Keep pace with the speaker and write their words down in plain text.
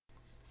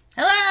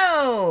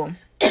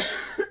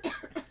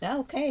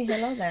Okay,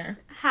 hello there.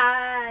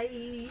 Hi.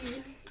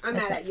 I'm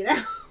mad at you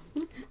now.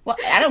 Well,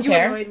 I don't You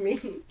care. annoyed me.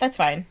 That's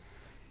fine.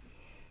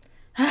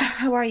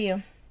 How are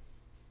you?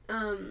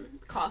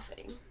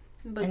 Coughing.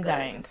 But I'm good.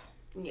 dying.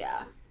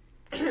 Yeah.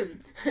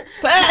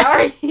 How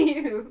are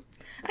you?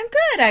 I'm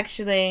good,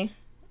 actually.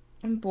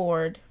 I'm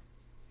bored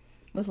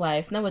with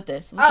life. Not with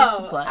this. With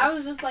life. I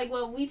was just like,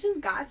 well, we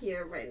just got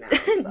here right now.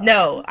 So.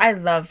 No, I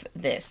love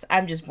this.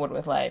 I'm just bored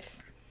with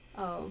life.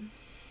 Oh.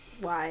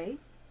 Why?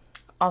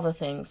 All the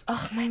things.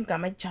 Oh my god,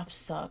 my job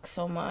sucks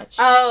so much.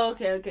 Oh,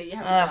 okay. You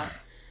have a job.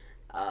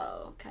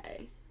 Oh,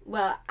 okay.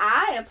 Well,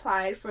 I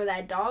applied for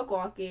that dog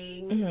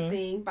walking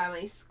thing by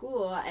my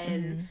school,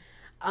 and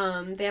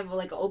they have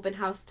like an open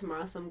house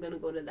tomorrow, so I'm gonna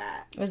go to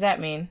that. What does that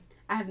mean?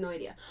 I have no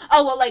idea.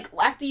 Oh, well, like,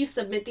 after you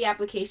submit the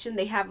application,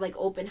 they have, like,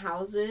 open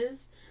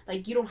houses.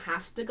 Like, you don't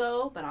have to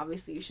go, but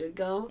obviously you should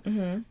go.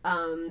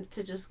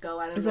 To just go,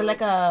 I don't know. Is it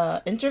like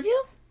a interview?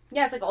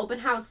 Yeah, it's like an open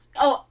house.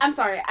 Oh, I'm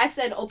sorry. I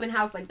said open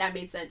house, like, that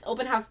made sense.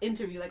 Open house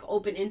interview, like,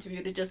 open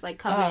interview to just, like,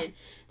 come in.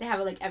 They have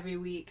it, like, every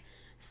week.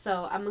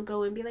 So I'm gonna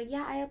go and be like,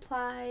 yeah, I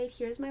applied.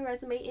 Here's my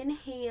resume in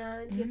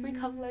hand. Here's my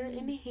cover letter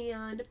in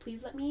hand.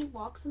 Please let me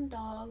walk some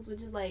dogs,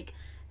 which is, like...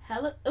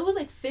 It was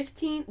like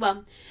 15.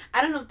 Well,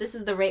 I don't know if this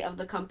is the rate of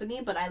the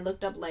company, but I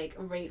looked up like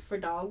rate for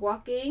dog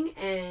walking,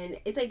 and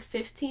it's like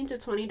 $15 to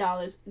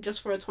 $20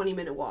 just for a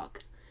 20-minute walk,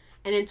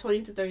 and then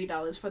 $20 to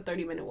 $30 for a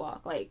 30-minute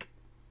walk. Like,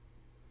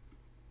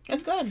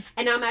 that's good.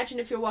 And now imagine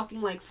if you're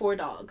walking like 4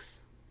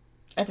 dogs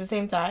at the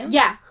same time.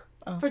 Yeah,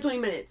 for 20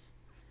 minutes.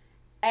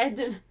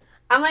 And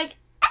I'm like,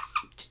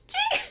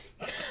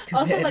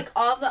 also like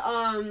all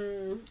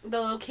the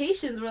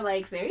locations were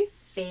like very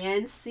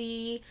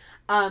fancy.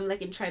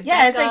 Like in Tribeca,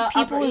 yeah, it's like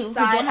people who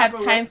don't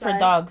have time for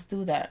dogs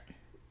do that.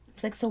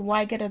 It's like, so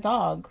why get a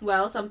dog?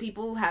 Well, some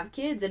people have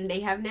kids and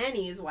they have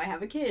nannies. Why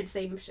have a kid?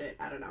 Same shit.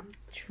 I don't know.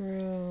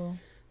 True.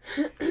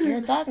 You're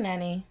a dog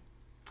nanny.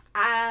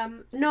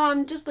 No,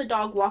 I'm just the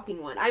dog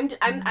walking one.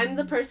 I'm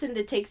the person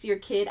that takes your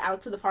kid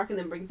out to the park and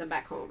then brings them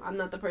back home. I'm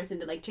not the person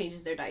that like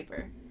changes their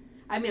diaper.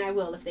 I mean, I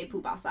will if they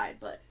poop outside,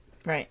 but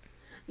right.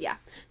 Yeah.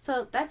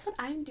 So that's what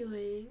I'm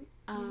doing.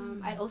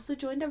 I also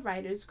joined a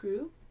writers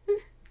group.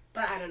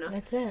 But I don't know.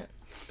 That's it.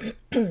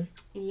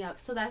 Yep.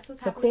 So that's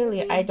what's so happening. So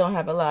clearly, I don't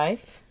have a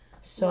life.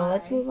 So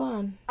let's move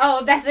on.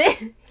 Oh, that's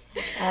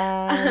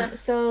it.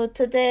 So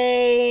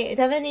today,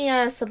 do you have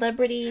any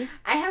celebrity?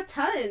 I have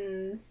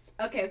tons.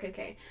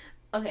 Okay.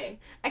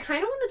 I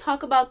kind of want to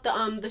talk about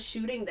the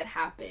shooting that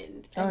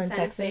happened in Santa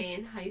Texas?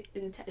 Fe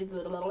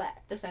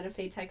the Santa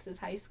Fe, Texas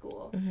high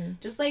school.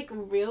 Just like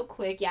real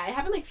quick. Yeah, it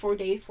happened like 4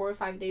 or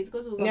 5 days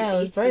ago. So it was it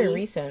was very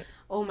recent.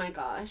 Oh my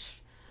gosh.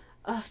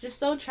 Just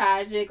so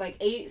tragic. Like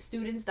 8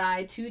 students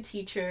died, 2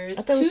 teachers.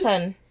 I thought it was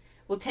 10.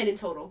 Well, 10 in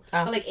total.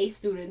 But like 8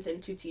 students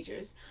and 2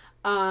 teachers.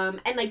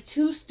 And like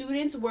 2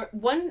 students were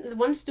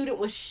one student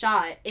was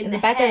shot in the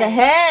back head. of the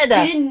head.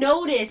 Didn't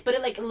notice, but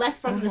it like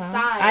left from the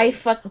side.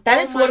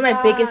 That is one of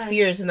my biggest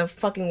fears in the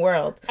fucking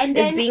world. And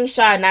then, is being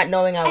shot and not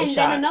knowing I was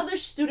shot. And then another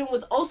student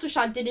was also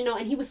shot, didn't know,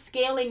 and he was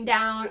scaling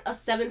down a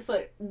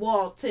 7-foot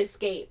wall to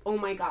escape. Oh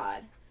my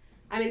god.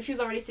 I mean, if she was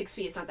already 6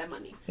 feet, it's not that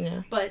money.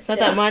 Yeah. But it's not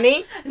that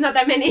money? It's not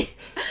that many.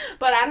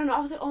 But I don't know. I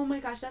was like, oh my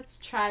gosh, that's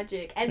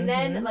tragic. And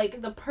then, like,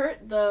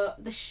 the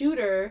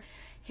shooter,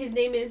 his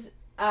name is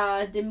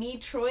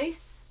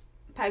Demetrios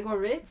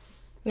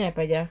Pagoritz. Yeah,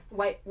 but yeah.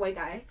 White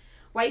guy.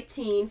 White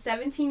teen,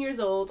 17 years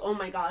old. Oh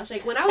my gosh.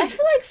 Like, when I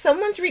feel like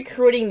someone's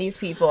recruiting these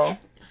people.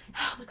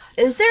 Oh my god.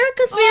 Is there a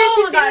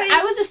conspiracy theory? God.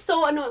 I was just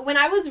so annoyed. When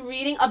I was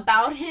reading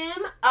about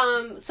him,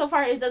 so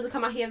far it doesn't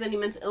come out he has any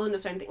mental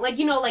illness or anything. Like,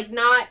 you know, like,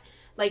 not...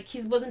 Like,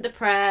 he wasn't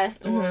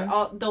depressed or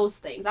all those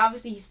things.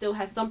 Obviously, he still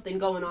has something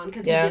going on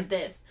because he did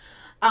this.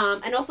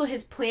 And also,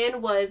 his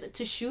plan was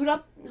to shoot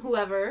up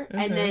whoever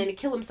and then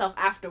kill himself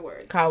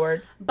afterwards.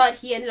 Coward. But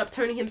he ended up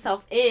turning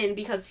himself in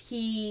because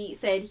he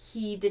said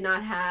he did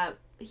not have...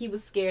 He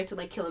was scared to,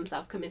 like, kill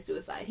himself, commit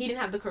suicide. He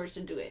didn't have the courage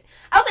to do it.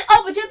 I was like,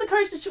 oh, but you have the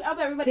courage to shoot up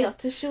everybody else.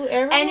 To shoot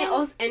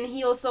everyone? And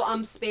he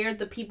also spared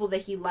the people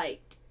that he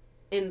liked.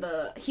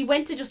 He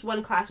went to just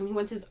one classroom. He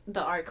went to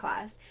the art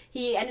class.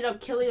 He ended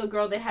up killing a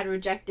girl that had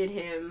rejected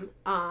him.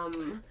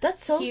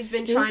 That's so He's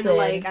been trying to,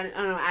 like, I don't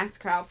know,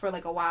 ask her out for,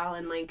 like, a while.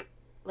 And, like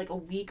a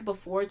week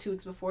before, 2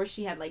 weeks before,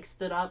 she had, like,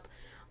 stood up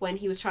when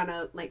he was trying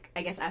to, like,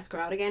 I guess ask her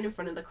out again in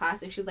front of the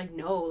class. And she was like,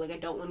 no, like, I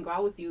don't want to go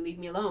out with you. Leave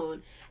me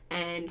alone.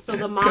 And so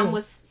the mom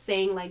was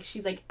saying, like,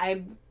 she's like,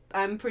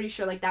 I'm pretty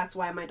sure, like, that's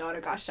why my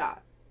daughter got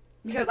shot.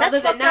 Because that's other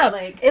than that,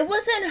 like... It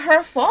wasn't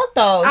her fault,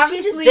 though.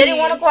 Obviously, she just didn't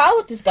want to go out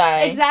with this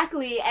guy.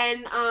 Exactly,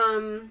 and,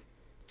 oh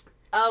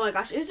my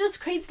gosh, it's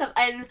just crazy stuff,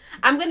 and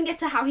I'm gonna get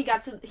to how he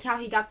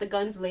got the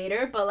guns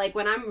later, but, like,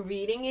 when I'm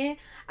reading it,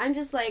 I'm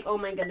just like, oh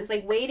my goodness,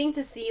 like, waiting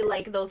to see,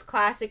 like, those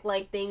classic,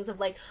 like, things of,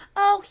 like,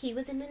 oh, he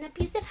was in an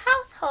abusive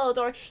household,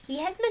 or he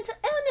has mental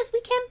illness,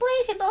 we can't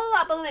blame him, blah,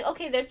 blah, blah, but, like,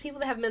 okay, there's people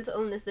that have mental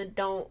illness that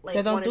don't, like,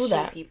 want to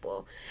shoot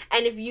people,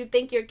 and if you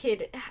think your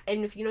kid,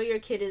 and if you know your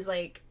kid is,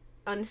 like,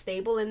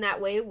 unstable in that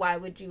way, why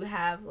would you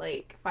have,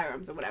 like,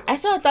 firearms or whatever? I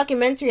saw a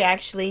documentary,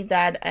 actually,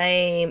 that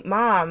a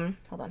mom...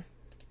 Hold on.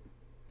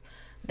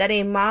 that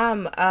a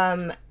mom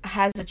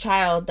has a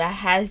child that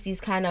has these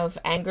kind of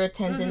anger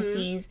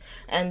tendencies,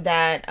 and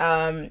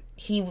that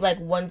he like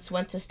once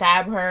went to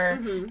stab her,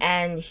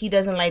 and he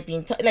doesn't like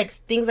being like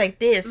things like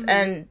this,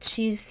 and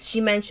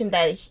she mentioned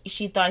that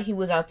she thought he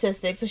was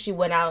autistic, so she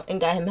went out and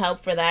got him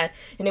help for that,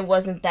 and it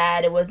wasn't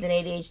that, it was an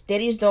ADHD.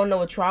 They just don't know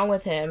what's wrong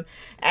with him.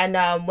 And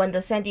when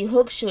the Sandy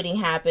Hook shooting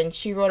happened,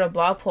 she wrote a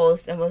blog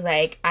post and was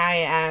like, I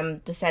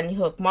am the Sandy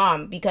Hook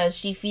mom, because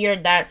she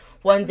feared that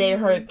one day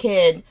her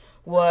kid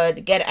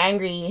would get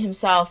angry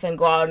himself and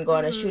go out and go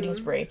on a shooting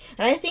spree.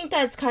 And I think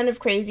that's kind of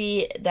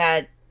crazy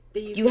that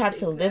you have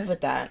to live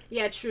with that.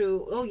 Yeah,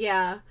 true. Oh,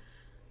 yeah.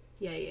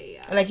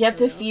 Yeah. Like, you have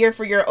to fear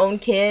for your own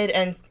kid,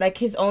 and, like,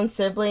 his own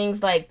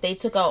siblings, like, they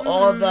took out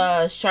all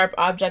the sharp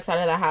objects out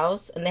of the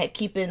house, and they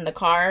keep it in the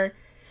car.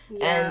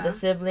 Yeah. And the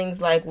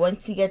siblings, like,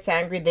 once he gets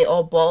angry, they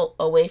all bolt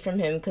away from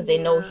him because they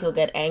know he'll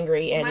get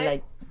angry and,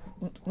 like,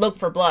 look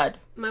for blood.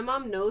 My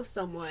mom knows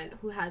someone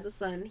who has a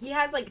son. He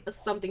has, like,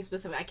 something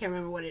specific. I can't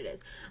remember what it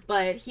is.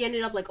 But he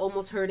ended up, like,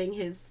 almost hurting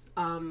his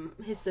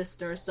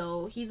sister.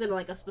 So he's in,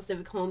 like, a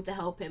specific home to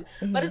help him.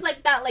 But it's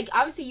like that, like,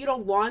 obviously you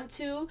don't want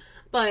to.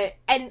 But,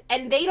 and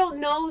they don't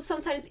know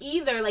sometimes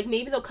either. Like,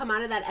 maybe they'll come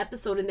out of that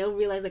episode and they'll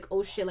realize, like,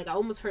 oh, shit, like, I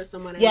almost hurt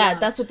someone. Yeah,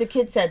 that's what the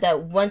kid said.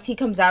 That once he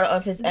comes out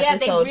of his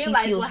episode, he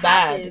feels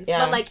bad. Happens.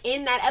 Yeah. But, like,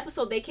 in that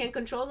episode, they can't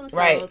control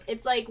themselves. Right.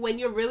 It's like when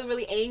you're really,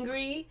 really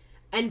angry...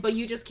 but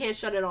you just can't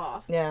shut it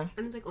off. Yeah.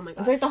 And it's like, oh my god.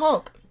 It's like the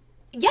Hulk.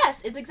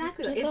 Yes, it's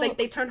exactly like it's like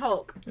they turn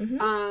Hulk.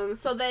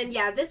 So then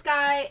this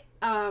guy,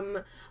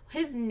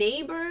 his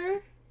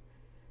neighbor,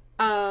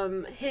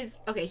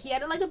 he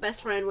had like a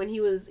best friend when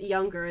he was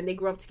younger, and they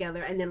grew up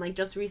together, and then like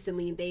just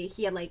recently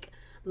he had like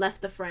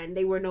left the friend.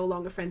 They were no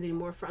longer friends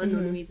anymore for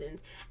unknown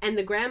reasons. And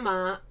the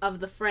grandma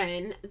of the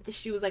friend,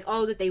 she was like,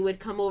 that they would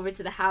come over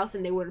to the house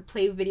and they would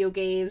play video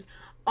games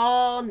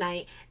all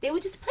night. They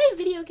would just play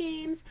video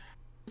games.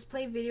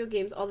 Play video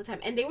games all the time,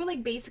 and they were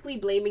like basically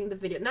blaming the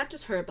video, not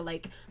just her, but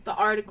like the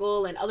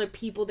article and other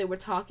people. They were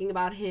talking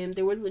about him.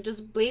 They were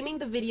just blaming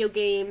the video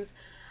games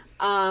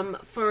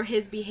for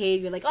his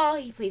behavior, like,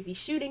 he plays these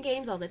shooting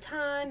games all the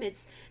time,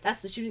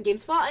 that's the shooting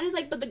game's fault. And it's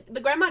like, but the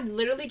grandma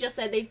literally just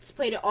said they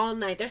played it all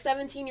night. They're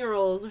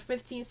 17-year-olds or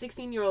 15,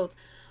 16-year-olds.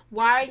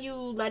 Why are you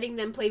letting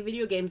them play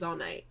video games all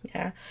night?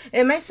 Yeah.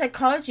 In my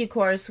psychology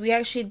course, we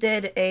actually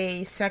did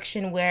a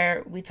section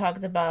where we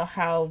talked about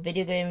how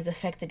video games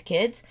affected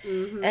kids.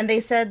 And they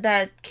said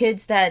that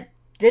kids that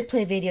did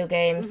play video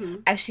games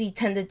actually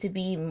tended to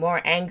be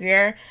more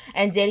angrier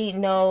and didn't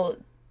know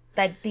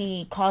like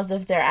the cause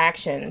of their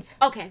actions.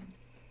 Okay.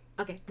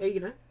 Are you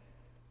gonna?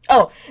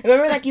 Oh,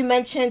 remember like you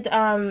mentioned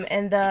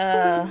in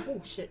the...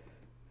 Oh, shit.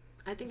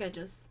 I think I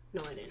just...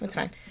 No, I didn't. That's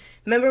fine.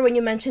 Remember when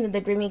you mentioned in the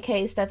Grimmy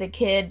case that the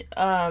kid,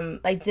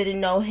 like, didn't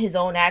know his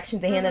own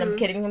actions and he ended up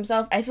kidding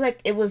himself? I feel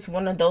like it was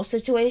one of those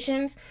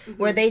situations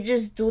where they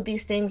just do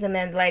these things and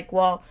then, like,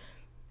 well,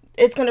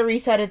 it's going to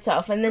reset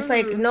itself. And it's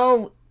like,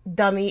 no,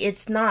 dummy,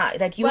 it's not.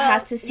 Like, you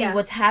have to see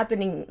what's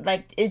happening.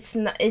 Like, it's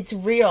not, it's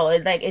real.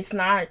 Like, it's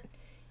not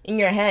in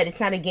your head.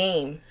 It's not a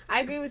game. I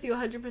agree with you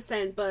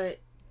 100%, but,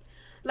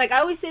 like, I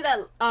always say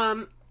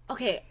that,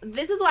 okay,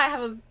 this is why I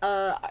have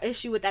a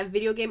issue with that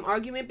video game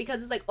argument,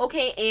 because it's like,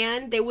 okay,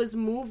 and there was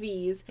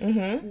movies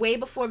way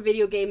before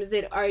video games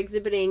that are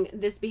exhibiting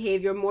this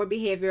behavior, more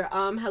behavior.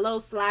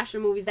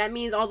 Slasher movies. That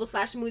means all the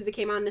slasher movies that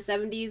came out in the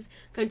 70s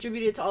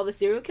contributed to all the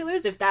serial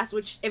killers.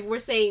 If we're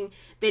saying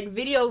that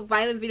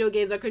violent video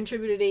games are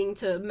contributing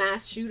to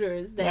mass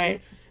shooters,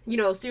 then,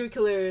 serial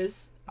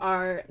killers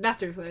are not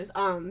serial killers.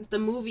 The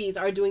movies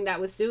are doing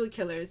that with serial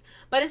killers.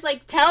 But it's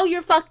like, tell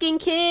your fucking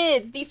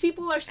kids. These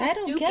people are so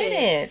stupid. I don't get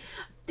it.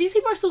 These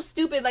people are so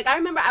stupid. Like, I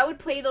remember I would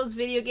play those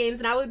video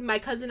games, and my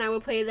cousin and I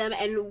would play them,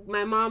 and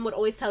my mom would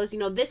always tell us,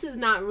 this is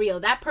not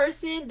real. That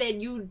person that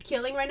you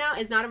killing right now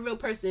is not a real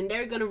person.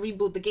 They're gonna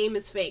reboot. The game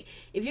is fake.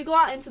 If you go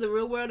out into the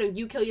real world and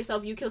you kill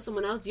yourself, you kill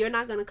someone else, you're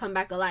not gonna come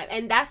back alive.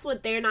 And that's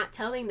what they're not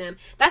telling them.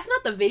 That's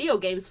not the video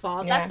game's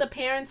fault. Yeah. That's the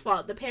parents'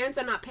 fault. The parents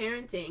are not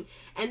parenting.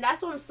 And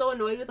that's what I'm so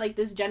annoyed with, like,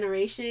 this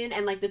generation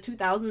and, like, the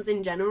 2000s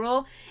in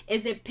general,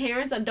 is that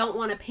parents don't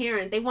want to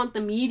parent. They want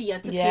the media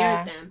to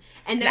parent them.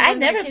 And then I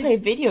never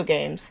played video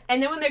games.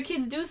 And then when their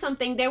kids do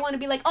something, they want to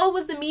be like, it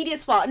was the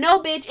media's fault. No,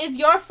 bitch, it's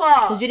your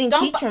fault. Because you didn't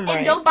teach them right.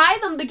 And don't buy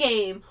them the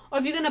game. Or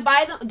if you're going to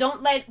buy them,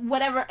 don't let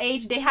whatever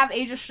age, they have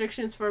age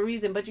restrictions for a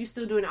reason, but you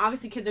still do it.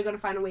 Obviously, kids are going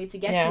to find a way to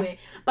get to it.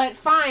 But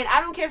fine,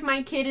 I don't care if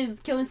my kid is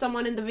killing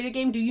someone in the video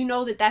game. Do you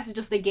know that that's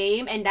just the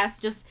game? And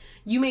that's just,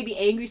 you may be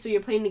angry, so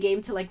you're playing the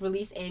game to, like,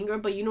 release anger,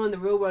 but in the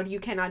real world,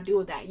 you cannot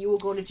do that. You will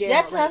go to jail.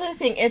 That's another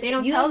thing. If you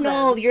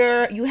know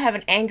you have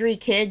an angry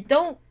kid,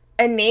 don't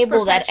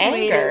enable that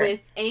anger.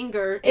 With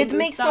anger. It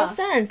makes no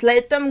sense.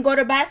 Let them go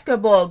to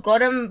basketball. Go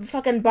to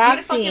fucking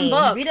boxing.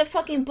 Read a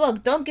fucking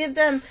book. Don't give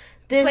them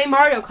this. Play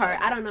Mario Kart.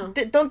 I don't know.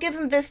 Don't give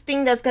them this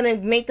thing that's gonna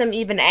make them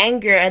even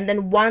angrier, and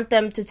then want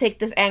them to take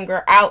this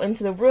anger out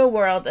into the real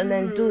world and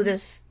then do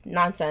this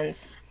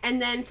nonsense. And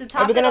then to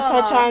top Are we gonna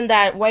touch off, on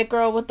that white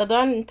girl with the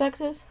gun in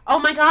Texas? Oh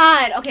my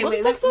God! Okay, was wait,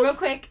 it Texas? real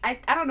quick. I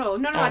don't know.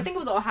 No, I think it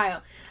was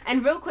Ohio.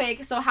 And real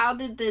quick, so how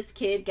did this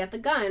kid get the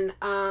gun?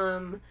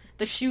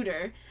 The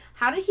shooter.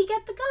 How did he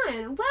get the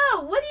gun?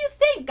 Well, what do you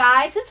think,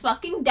 guys? His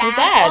fucking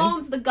dad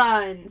owns the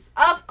guns,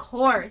 of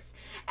course.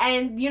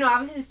 And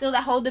obviously, still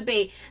that whole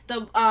debate.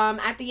 The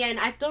at the end,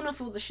 I don't know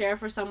if it was a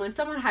sheriff or someone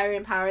higher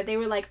in power. They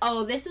were like,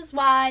 "Oh, this is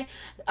why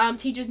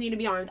teachers need to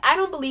be armed." I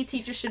don't believe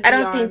teachers should be armed.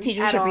 I don't think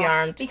teachers should be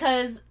armed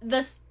because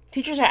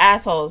teachers are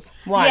assholes.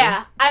 One.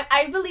 Yeah,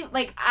 I believe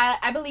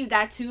I believe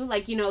that too.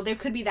 Like, there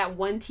could be that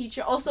one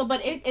teacher also, but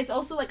it's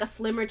also like a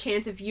slimmer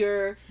chance if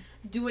you're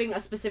doing a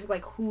specific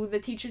like who the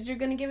teachers you're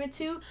gonna give it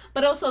to.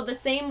 But also the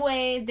same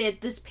way that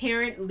this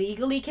parent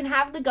legally can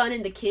have the gun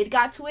and the kid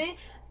got to it,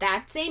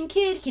 that same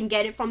kid can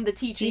get it from the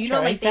teacher.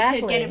 They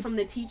could get it from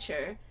the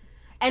teacher.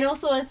 And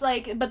also it's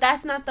like, but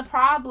that's not the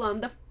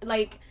problem.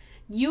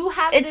 You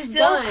have it this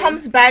still gun.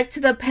 Comes back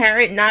to the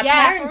parent not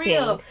parenting. For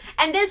real.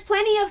 And there's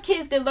plenty of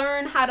kids that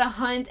learn how to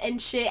hunt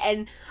and shit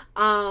and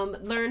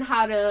learn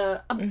how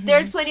to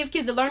there's plenty of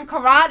kids that learn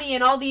karate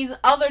and all these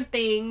other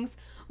things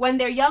when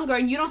they're younger,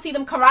 and you don't see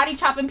them karate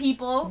chopping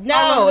people.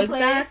 No,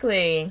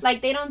 exactly.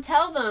 Like, they don't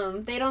tell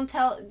them.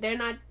 They're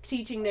not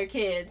teaching their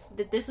kids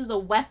that this is a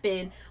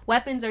weapon.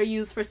 Weapons are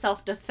used for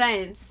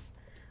self-defense.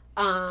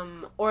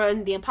 Or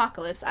in the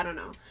apocalypse, I don't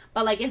know.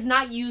 But, like, it's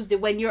not used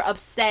when you're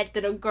upset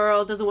that a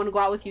girl doesn't want to go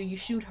out with you, you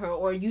shoot her.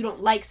 Or you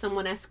don't like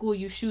someone at school,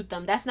 you shoot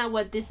them. That's not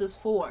what this is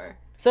for.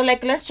 So,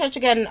 like, let's touch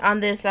again on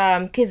this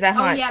Kids That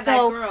Hunt. Oh, yeah,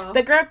 so, that girl.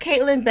 The girl,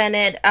 Caitlin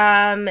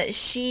Bennett,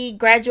 she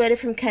graduated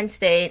from Kent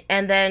State,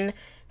 and then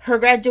her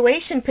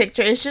graduation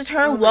picture is just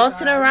her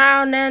waltzing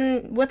around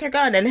and with her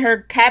gun, and her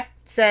cap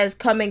says,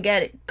 "Come and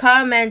get it.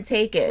 Come and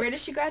take it." Where did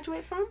she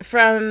graduate from?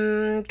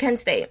 From Kent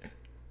State.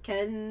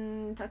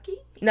 Kentucky?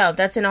 No,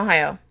 that's in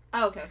Ohio.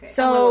 Oh, okay.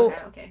 So,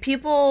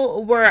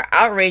 people were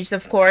outraged,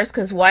 of course,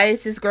 because why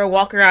is this girl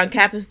walking around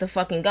campus with a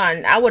fucking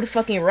gun? I would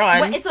fucking run.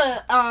 Well,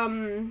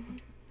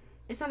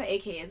 it's not an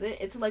AK, is it?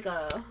 It's like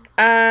it's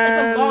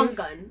a long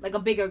gun, like a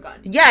bigger gun.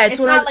 Yeah, it's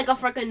not like a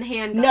freaking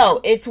handgun.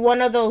 No, it's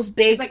one of those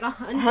big like a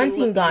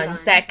hunting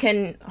guns that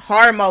can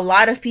harm a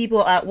lot of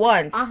people at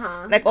once.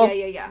 Like,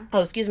 yeah.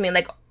 Oh, excuse me,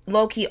 like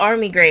low-key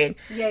army grade.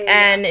 Yeah.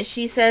 And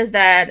she says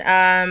that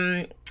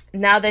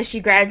now that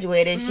she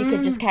graduated, she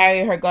could just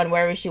carry her gun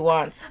wherever she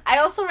wants. I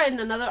also read in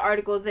another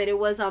article that it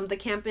was the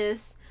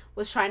campus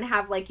was trying to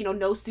have, like,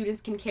 no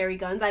students can carry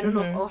guns. I don't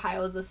know if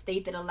Ohio is a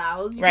state that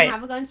allows you to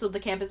have a gun. So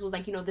the campus was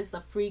like, this is a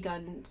free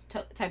gun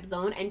type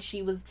zone. And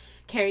she was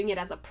carrying it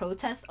as a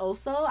protest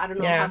also. I don't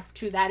know how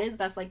true that is.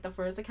 That's, like, the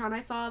first account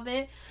I saw of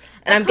it.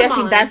 And I'm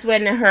guessing that's why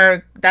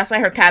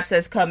her cap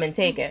says, "Come and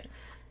take it."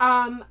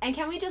 And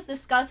can we just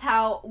discuss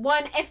how,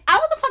 one, if I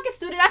was a fucking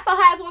student, I saw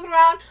her ass walking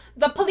around,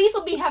 the police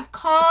would have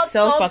called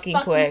so fucking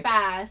quick.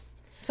 Fast.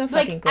 So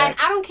fucking quick. And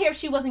I don't care if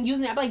she wasn't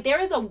using it. But, like,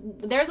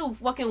 there's a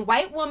fucking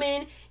white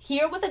woman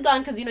here with a gun,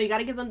 because, you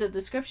gotta give them the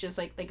description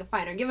so, like, they can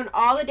find her. Given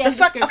all the damn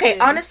descriptions. Okay,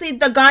 honestly,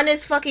 the gun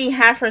is fucking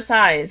half her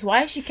size.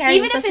 Why is she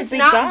carrying such a big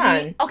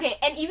gun? Okay,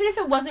 and even if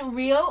it wasn't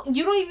real,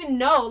 you don't even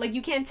know. Like,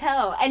 you can't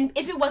tell. And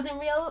if it wasn't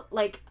real,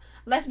 like,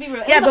 let's be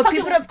real. Yeah, but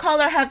people of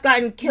color have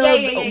gotten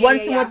killed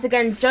once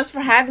again just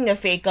for having a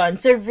fake gun.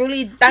 So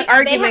really, that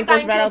argument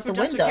goes right out the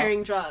window. Just for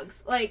carrying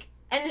drugs, like,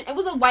 and it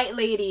was a white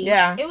lady.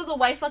 Yeah, it was a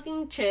white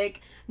fucking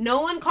chick. No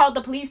one called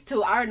the police,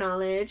 to our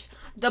knowledge.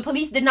 The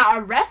police did not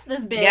arrest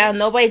this bitch. Yeah,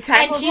 nobody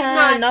tackled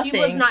her. Nothing. She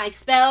was not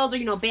expelled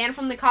or banned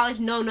from the college.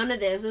 No, none of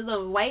this. It's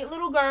a white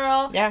little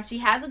girl. Yeah, she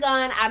has a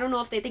gun. I don't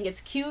know if they think it's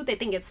cute. They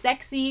think it's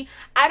sexy.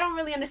 I don't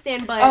really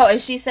understand. But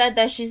and she said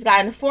that she's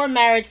gotten 4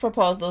 marriage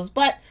proposals,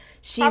 but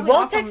she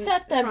won't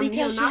accept them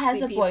because she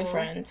has a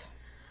boyfriend.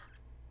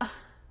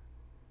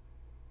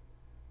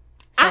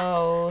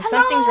 So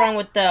something's wrong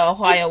with the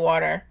Ohio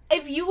water.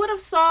 If you would have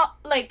saw,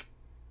 like,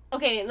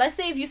 okay, let's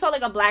say if you saw,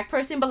 like, a black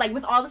person, but, like,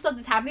 with all the stuff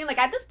that's happening, like,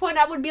 at this point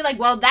I would be like,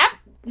 well,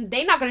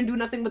 they're not gonna do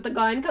nothing with the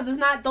gun, because that's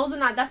not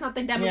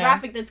the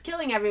demographic that's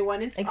killing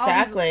everyone. It's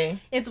exactly.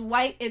 It's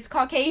white, it's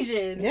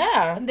Caucasians.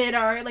 Yeah. That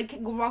are, like,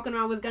 walking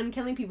around with gun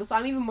killing people. So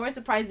I'm even more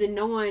surprised that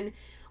no one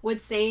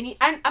would say any.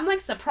 I'm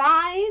like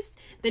surprised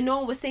that no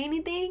one would say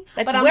anything.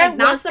 Like, but I'm where like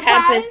not was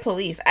surprised. Campus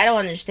police? I don't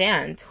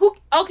understand. Who?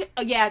 Okay,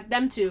 yeah,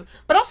 them too.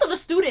 But also the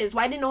students.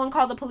 Why didn't no one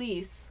call the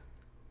police?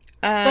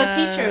 The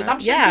teachers. I'm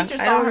sure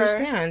teachers saw her. I don't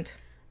understand.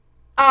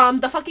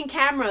 The fucking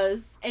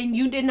cameras, and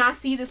you did not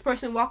see this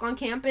person walk on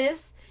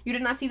campus. You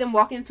did not see them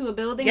walk into a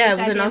building. Yeah, it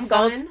was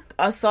an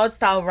assault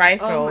style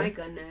rifle. Oh my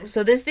goodness!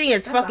 So this thing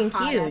is fucking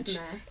huge.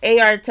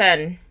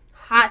 AR-10.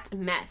 Hot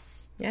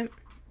mess. Yep.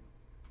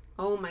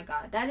 Oh my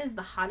god, that is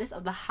the hottest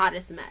of the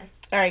hottest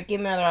mess. All right, give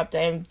me another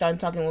update. I'm done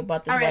talking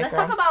about this. All right, let's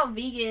talk about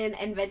vegan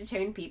and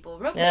vegetarian people.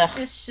 Real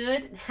quick,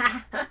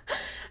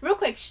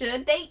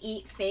 should they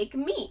eat fake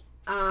meat?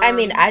 I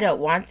mean, I don't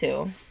want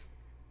to.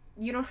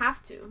 You don't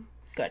have to.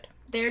 Good.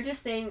 They're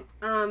just saying,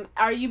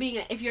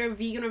 if you're a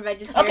vegan or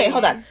vegetarian. Okay,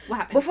 hold on. What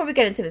happened? Before we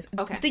get into this.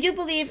 Okay. Do you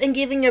believe in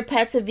giving your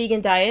pets a vegan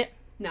diet?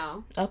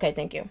 No. Okay,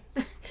 thank you.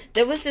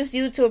 There was this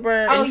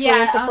YouTuber, oh, influencer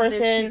yeah. person.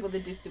 There's people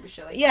that do stupid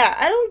shit like yeah, that.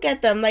 I don't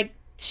get them. Like,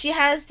 she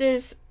has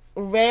this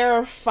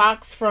rare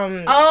fox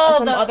from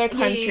some other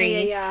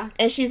country. Yeah.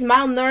 And she's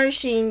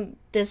malnourishing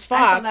this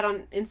fox. I saw that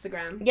on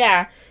Instagram.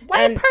 Yeah.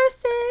 White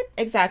person.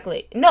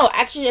 Exactly. No,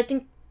 actually, I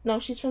think... No,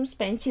 she's from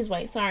Spain. She's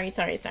white. Sorry.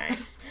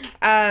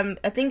 I'm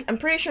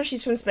pretty sure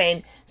she's from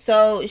Spain.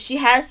 So, she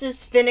has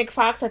this Finnick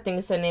fox, I think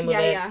is the name of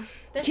it. Yeah.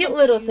 Cute so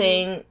little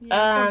thing.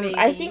 Yeah,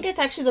 I think it's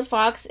actually the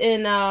fox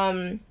in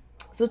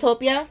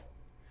Zootopia.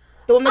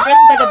 The one that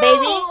dresses like a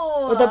baby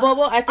with the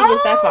bobo. I think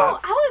it's that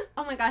fox.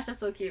 Oh my gosh, that's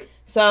so cute.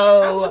 So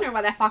I wonder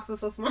why that fox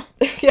was so small.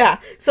 Yeah.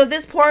 So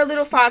this poor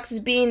little fox is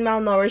being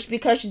malnourished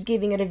because she's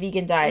giving it a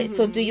vegan diet. Mm-hmm.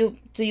 So do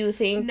you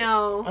think?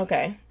 No.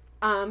 Okay.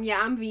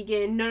 Yeah, I'm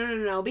vegan.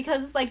 No.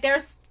 Because it's like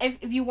there's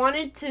if you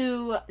wanted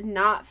to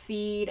not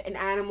feed an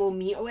animal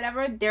meat or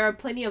whatever, there are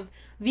plenty of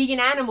vegan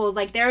animals.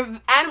 Like there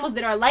are animals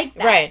that are like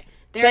that. Right.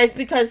 But it's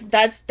because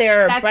that's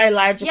their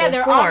biological form.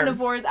 Yeah, they're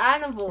omnivores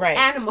right.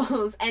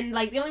 animals. And,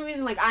 like, the only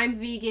reason, like, I'm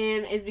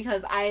vegan is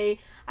because I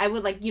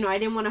would, like, I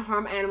didn't want to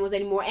harm animals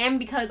anymore. And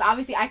because,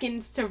 obviously, I can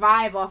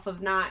survive off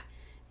of not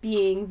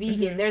being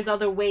vegan. Mm-hmm. There's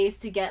other ways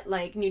to get,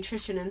 like,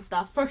 nutrition and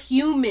stuff for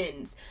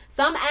humans.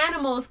 Some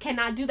animals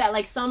cannot do that.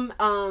 Like, some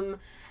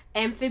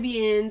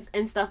amphibians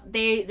and stuff,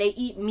 they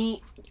eat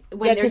meat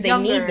when they're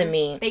younger. They need the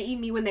meat. They eat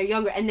meat when they're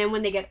younger, and then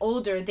when they get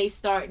older, they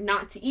start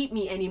not to eat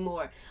meat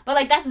anymore. But,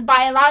 like, that's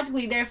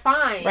biologically, they're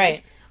fine.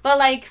 Right. But,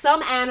 like,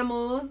 some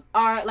animals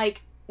are,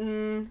 like,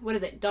 what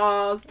is it?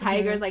 Dogs,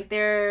 tigers, like,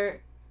 they're...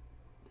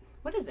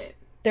 What is it?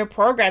 They're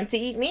programmed to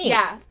eat meat.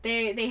 Yeah,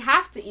 they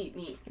have to eat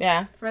meat.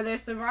 Yeah. For their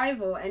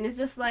survival. And it's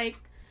just, like,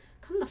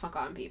 come the fuck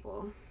on,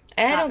 people.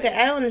 I don't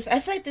understand. I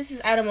feel like this is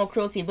animal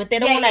cruelty, but they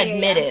don't want to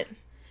admit it.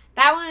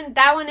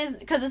 That one is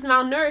because it's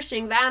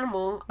malnourishing the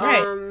animal.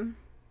 Right.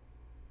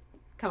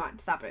 Come on,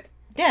 stop it.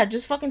 Yeah,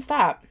 just fucking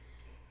stop.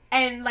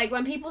 And, like,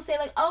 when people say,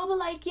 like, oh, but,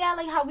 like, yeah,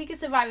 like, how we can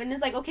survive. And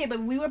it's like, okay, but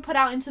if we were put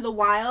out into the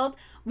wild,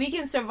 we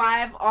can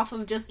survive off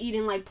of just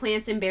eating, like,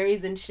 plants and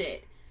berries and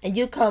shit. And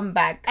you come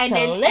back and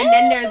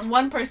then there's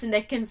one person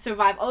that can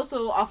survive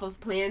also off of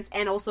plants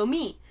and also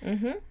meat.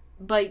 Mm-hmm.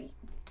 But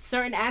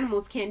certain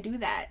animals can't do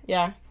that.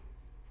 Yeah.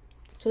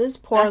 So this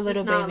poor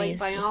little baby is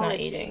just not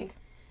eating.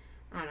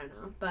 I don't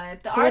know,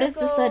 but so what does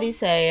the study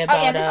say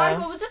about? This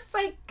article was just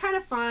like kind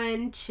of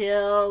fun,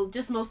 chill,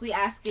 just mostly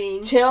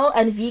asking. Chill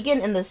and vegan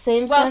in the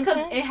same sentence. Well,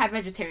 it's because it had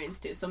vegetarians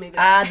too, so maybe.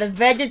 The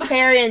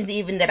vegetarians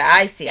even that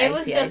I see. It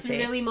was just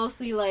really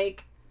mostly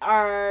like,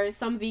 are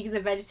some vegans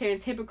and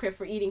vegetarians hypocrite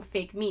for eating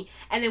fake meat?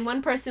 And then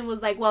one person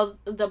was like, well,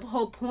 the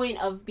whole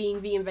point of being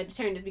vegan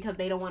vegetarian is because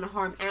they don't want to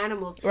harm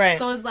animals. Right.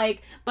 So it's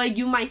like, but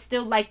you might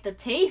still like the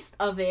taste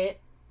of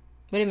it.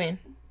 What do you mean?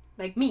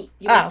 Like meat.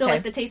 You might still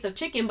like the taste of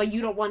chicken, but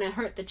you don't want to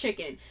hurt the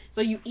chicken.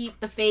 So you eat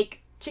the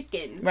fake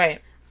chicken.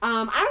 Right.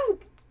 I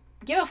don't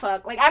give a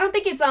fuck. Like, I don't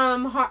think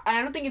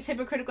it's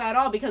hypocritical at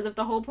all, because if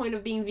the whole point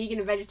of being vegan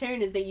and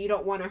vegetarian is that you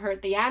don't want to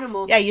hurt the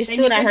animal. Yeah, you're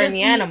still not hurting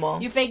the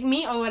animal. You fake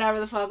meat or whatever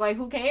the fuck. Like,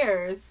 who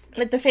cares?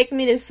 Like, the fake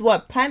meat is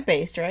what?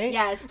 Plant-based, right?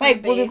 Yeah, it's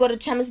plant-based. Like, when we go to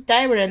Chemist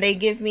Diver and they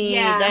give me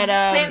that,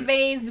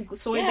 plant-based,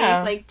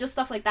 soy-based, like, just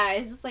stuff like that.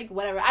 It's just, like,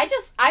 whatever.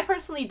 I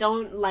personally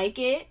don't like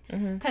it,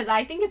 because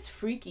I think it's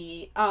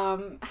freaky,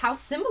 how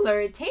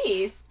similar it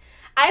tastes.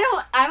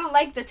 I don't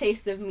like the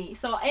taste of meat,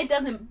 so it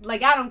doesn't,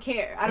 like, I don't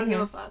care. I don't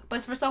give a fuck.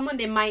 But for someone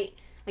that might,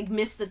 like,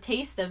 miss the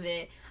taste of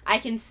it, I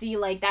can see,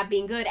 like, that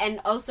being good. And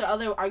also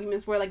other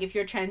arguments were, like, if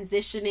you're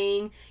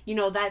transitioning, you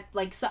know, that,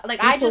 like, so,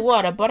 like, into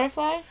what, a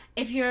butterfly?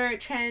 If you're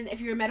if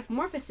you're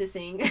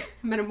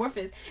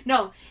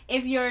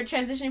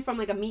transitioning from,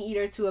 like, a meat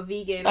eater to a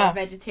vegan or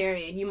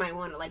vegetarian, you might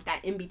want to, like,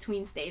 that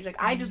in-between stage. Like,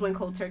 I just went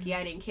cold turkey,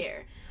 I didn't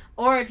care.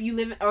 Or if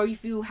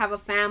you have a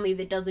family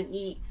that doesn't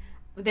eat,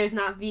 there's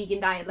not vegan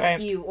diet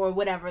like you, or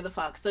whatever the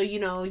fuck. So, you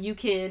know, you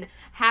can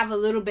have a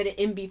little bit of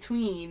in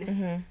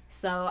between.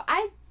 So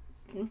I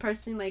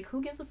personally, like,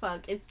 who gives a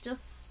fuck? It's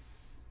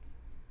just,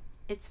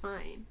 it's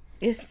fine.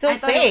 It's still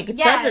fake. It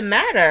doesn't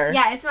matter.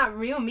 Yeah, it's not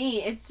real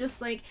meat. It's just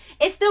like,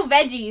 it's still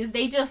veggies.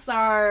 They just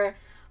are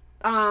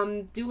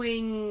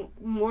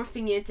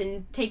morphing it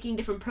and taking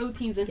different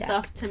proteins and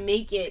stuff to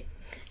make it,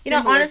 you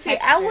know, honestly,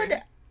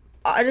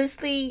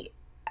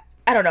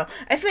 I don't know.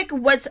 I feel like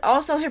what's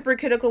also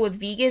hypocritical with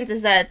vegans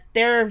is that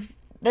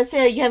let's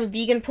say you have a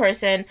vegan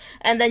person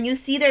and then you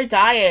see their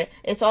diet,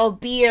 it's all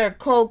beer,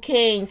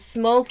 cocaine,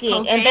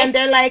 smoking, and then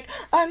they're like,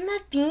 I'm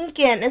not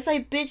vegan. It's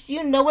like, bitch,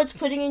 you know what's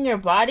putting in your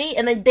body?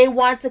 And then they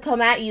want to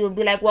come at you and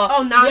be like,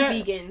 well,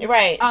 non-vegans.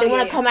 Right. They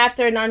want to come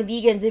after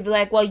non-vegans and be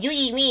like, well, you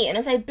eat meat. And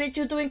it's like, bitch,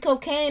 you're doing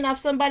cocaine off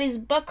somebody's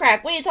butt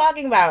crack. What are you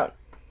talking about?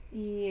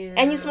 Yeah.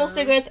 And you smoke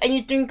cigarettes and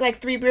you drink like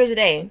 3 beers a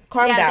day.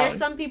 Calm down. Yeah, there's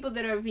some people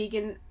that are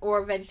vegan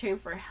or vegetarian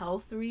for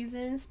health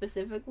reasons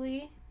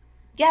specifically.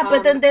 Yeah,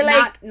 but then they're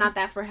like... Not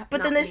that for health.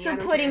 But then they're still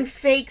putting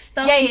fake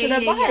stuff into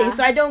their body. Yeah.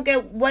 So I don't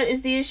get what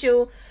is the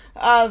issue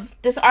of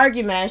this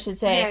argument, I should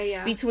say,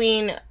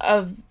 between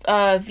a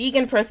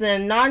vegan person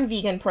and a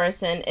non-vegan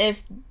person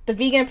if the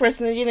vegan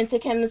person didn't even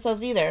take care of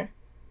themselves either.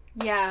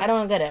 Yeah. I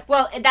don't get it.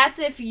 Well, that's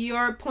if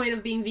your point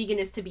of being vegan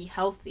is to be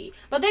healthy.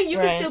 But then you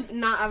can still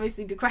not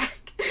obviously do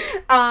crack.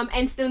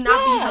 And still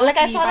not be healthy. Like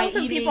I follow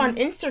some people on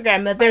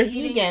Instagram that they're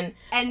vegan.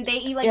 And they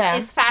eat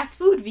it's fast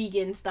food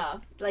vegan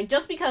stuff. Like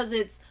just because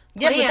it's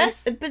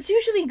plants, but it's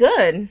usually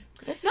good.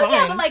 It's fine.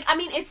 Yeah, but like I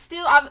mean it's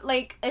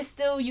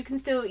still you can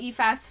still eat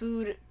fast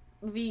food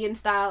vegan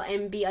style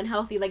and be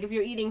unhealthy. Like if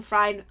you're eating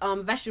fried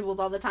vegetables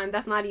all the time,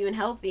 that's not even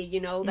healthy, you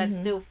know, that's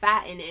still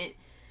fat in it.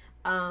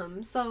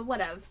 So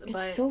whatever.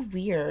 It's so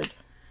weird.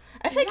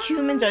 I feel like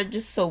humans are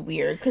just so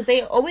weird because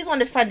they always want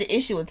to find the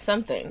issue with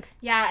something.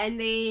 Yeah, and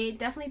they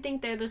definitely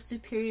think they're the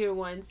superior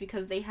ones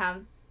because they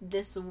have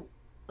this,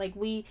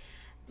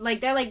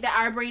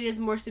 our brain is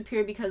more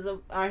superior because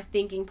of our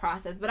thinking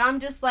process. But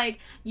I'm just like,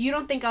 you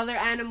don't think other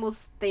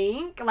animals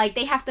think? Like,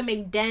 they have to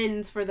make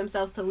dens for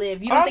themselves to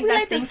live. You don't think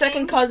that's the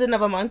second cousin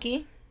of a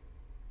monkey?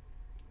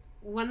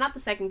 Well, not the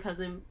second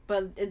cousin,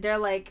 but they're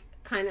like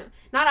kind of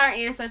not our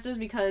ancestors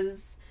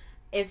because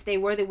if they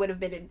were, they would have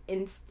been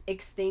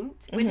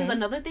extinct, which is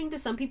another thing that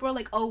some people are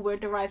like, oh, we're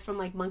derived from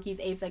like monkeys,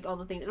 apes, like all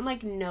the things. And I'm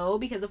like, no,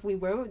 because if we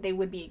were, they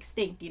would be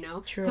extinct, you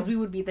know? True. Because we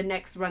would be the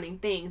next running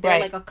thing. They're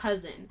like a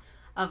cousin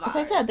of ours. As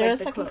I said, they're a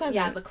second cousin.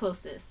 Yeah, the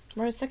closest.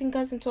 We're a second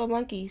cousin to a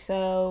monkey,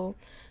 so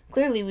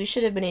clearly we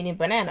should have been eating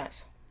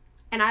bananas.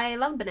 And I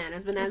love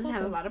bananas. Bananas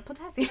have a lot of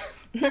potassium.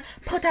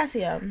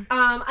 Potassium.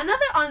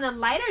 Another on the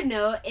lighter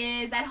note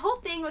is that whole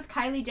thing with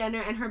Kylie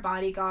Jenner and her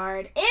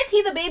bodyguard. Is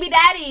he the baby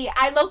daddy?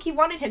 I low-key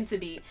wanted him to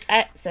be.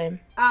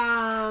 Same.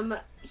 Hold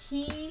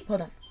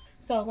on.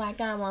 So, like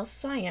I was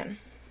saying,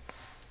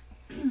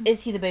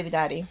 is he the baby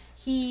daddy?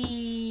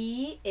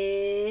 He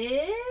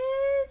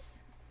is...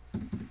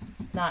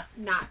 Not.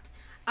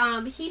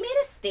 He made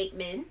a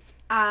statement.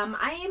 By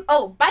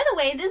the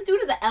way, this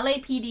dude is a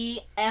LAPD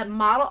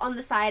model on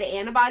the side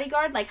and a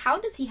bodyguard. Like, how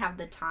does he have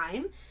the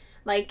time?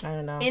 Like, I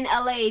don't know. In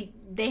LA,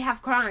 they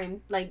have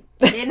crime. Like,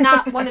 they're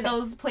not one of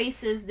those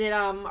places that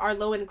are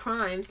low in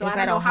crime. So I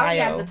don't know how he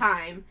has the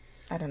time.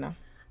 I don't know.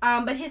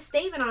 But his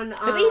statement on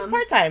maybe he's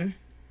part-time.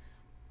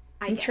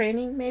 In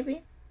training,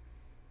 maybe.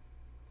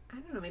 I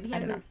don't know. Maybe he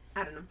hasn't.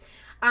 I don't know.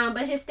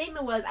 But his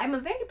statement was, I'm a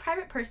very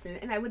private person,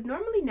 and I would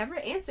normally never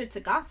answer to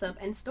gossip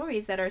and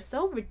stories that are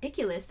so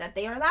ridiculous that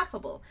they are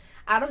laughable.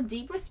 Out of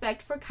deep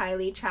respect for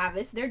Kylie,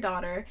 Travis, their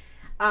daughter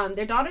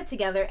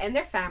together, and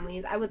their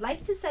families, I would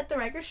like to set the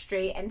record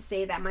straight and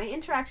say that my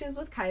interactions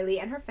with Kylie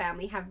and her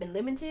family have been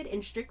limited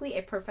in strictly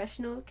a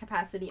professional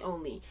capacity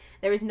only.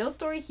 There is no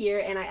story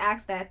here, and I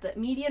ask that the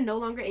media no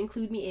longer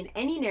include me in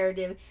any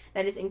narrative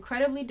that is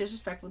incredibly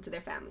disrespectful to their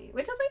family.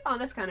 Which I was like, oh,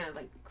 that's kind of,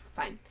 like,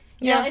 fine.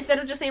 You know, instead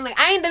of just saying, like,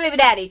 I ain't the baby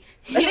daddy.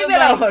 Leave me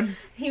alone.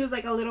 He was,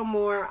 like, a little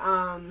more,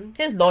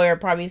 His lawyer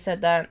probably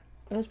said that.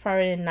 It was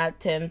probably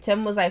not Tim.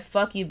 Tim was like,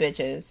 fuck you,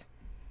 bitches.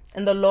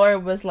 And the lawyer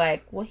was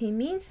like, what he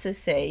means to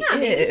say is...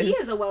 Maybe he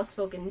is a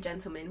well-spoken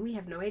gentleman. We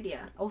have no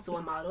idea. Also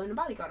a model and a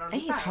bodyguard on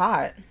his side. He's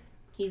hot.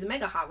 He's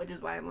mega hot, which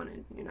is why I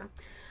wanted, you know.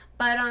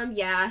 But,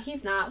 yeah,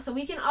 he's not. So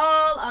we can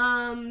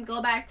all,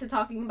 go back to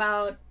talking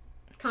about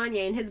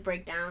Kanye and his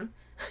breakdown.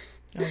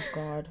 Oh,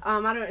 God.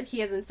 He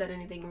hasn't said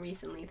anything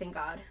recently, thank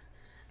God.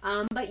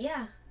 But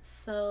yeah,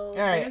 so...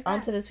 Alright,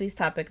 on to this week's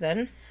topic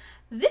then.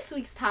 This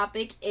week's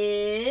topic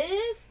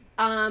is,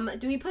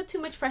 do we put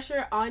too much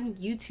pressure on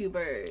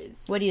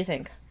YouTubers? What do you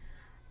think?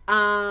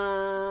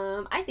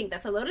 I think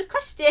that's a loaded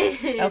question.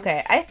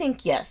 Okay, I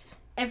think yes.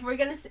 If we're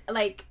gonna,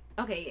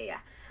 yeah.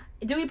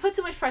 Do we put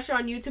too much pressure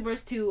on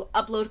YouTubers to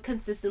upload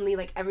consistently,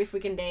 like, every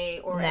freaking day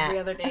or every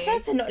other day? I feel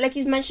it's like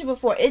you mentioned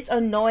before, it's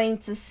annoying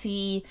to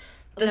see...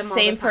 the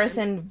same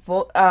person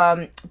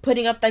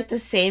putting up like the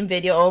same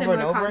video over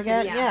and over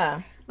again.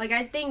 Yeah. Like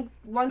I think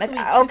once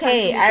like,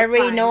 okay, I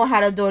already know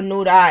how to do a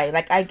nude eye.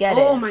 Like I get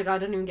it. Oh my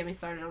God! Don't even get me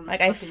started on this.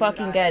 Like I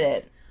fucking get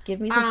it.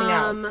 Give me something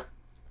else.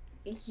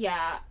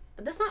 Yeah,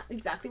 that's not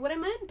exactly what I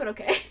meant, but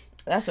okay.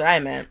 That's what I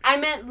meant. I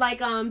meant like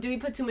do we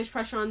put too much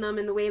pressure on them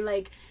in the way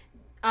like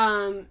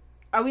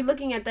are we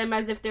looking at them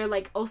as if they're,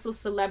 like, also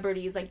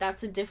celebrities? Like,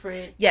 that's a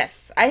different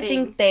Yes, I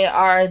think they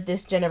are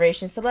this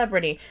generation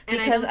celebrity.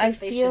 Because I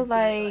feel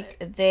like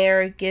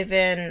they're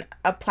given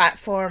a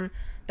platform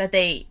that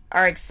they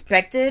are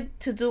expected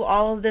to do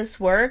all of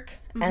this work.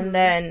 Mm-hmm. And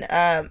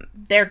then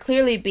they're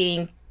clearly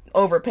being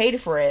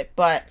overpaid for it.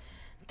 But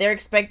they're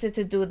expected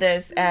to do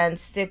this and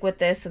stick with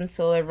this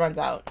until it runs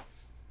out.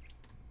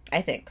 I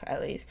think,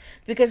 at least.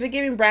 Because they're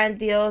giving brand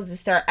deals to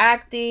start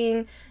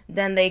acting,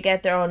 then they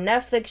get their own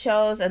Netflix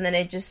shows, and then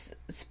it just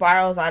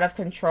spirals out of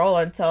control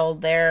until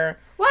they're...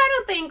 Well, I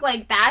don't think,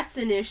 like, that's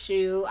an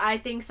issue. I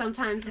think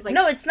sometimes it's like...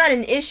 No, it's not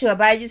an issue,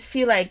 but I just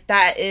feel like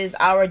that is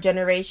our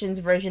generation's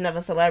version of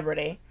a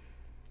celebrity.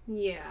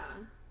 Yeah.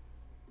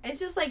 It's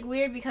just, like,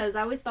 weird because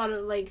I always thought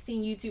of, like,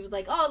 seeing YouTube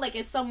like, oh, like,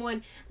 it's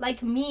someone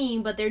like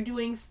me, but they're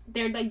doing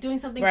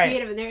something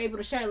creative and they're able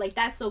to share it. Like,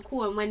 that's so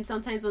cool. And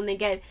sometimes when they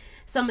get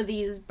some of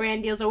these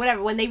brand deals or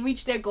whatever, when they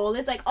reach their goal,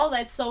 it's like, oh,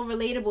 that's so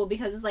relatable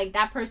because it's like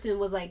that person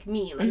was like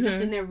me, like, just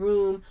in their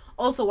room,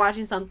 also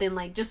watching something,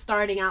 like, just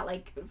starting out,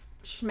 like,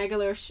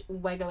 Schmegular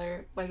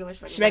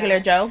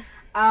Joe.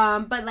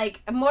 But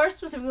like more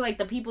specifically, like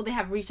the people that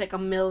have reached like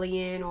 1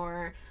 million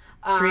or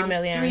 3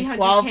 million,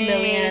 12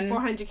 million,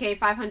 400K,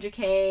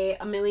 500K,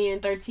 1 million,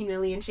 13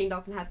 million. Shane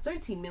Dawson has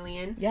 13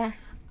 million. Yeah.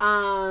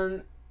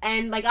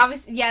 And like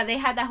obviously, yeah, they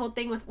had that whole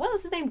thing with what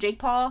was his name, Jake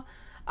Paul.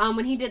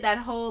 When he did that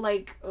whole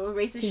like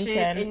racist Team shit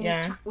 10,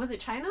 in was it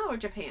China or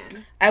Japan?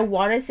 I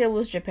want to say it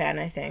was Japan,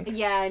 I think.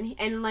 Yeah,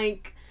 and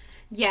like,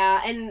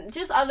 yeah, and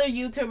just other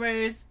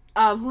YouTubers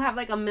who have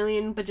like 1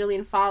 million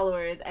bajillion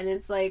followers, and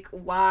it's like,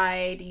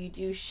 why do you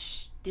do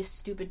this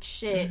stupid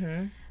shit?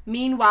 Mm-hmm.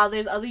 Meanwhile,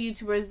 there's other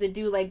YouTubers that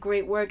do like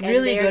great work, and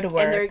really good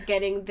work, and they're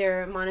getting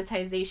their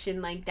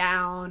monetization like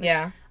down.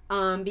 Yeah.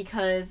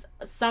 Because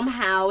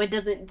somehow it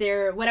doesn't,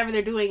 whatever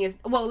they're doing is,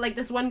 well, like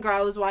this one girl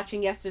I was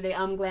watching yesterday,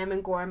 Glam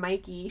and Gore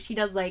Mikey, she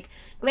does like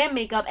glam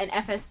makeup and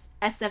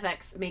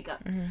SFX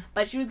makeup, mm-hmm.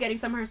 but she was getting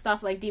some of her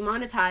stuff like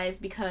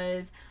demonetized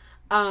because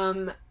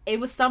it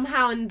was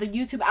somehow in the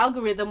YouTube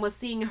algorithm was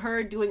seeing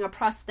her doing a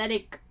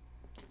prosthetic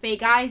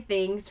fake eye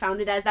things, found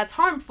it as that's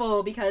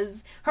harmful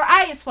because her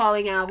eye is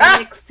falling out.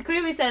 When it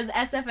clearly says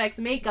SFX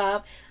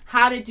makeup,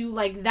 how to do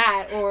like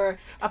that, or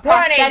a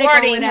prosthetic or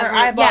whatever. Her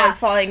eyeball is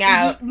falling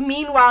out.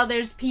 Meanwhile,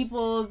 there's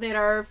people that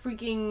are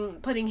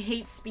freaking putting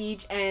hate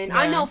speech, and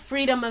I know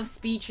freedom of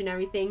speech and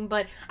everything,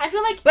 but I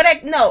feel like... But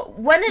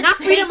when it's not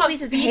freedom hate of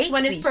speech, speech,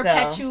 when it's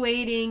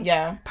perpetuating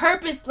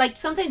purpose, like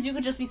sometimes you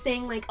could just be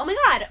saying like, oh my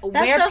god,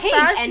 that's wear the pink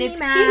Frosty and it's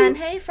man. cute.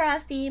 Hey,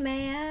 Frosty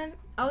man.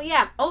 Oh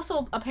yeah.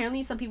 Also,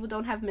 apparently some people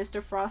don't have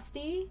Mr.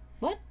 Frosty.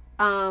 What?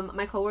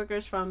 My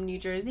coworker's from New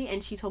Jersey,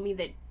 and she told me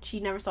that she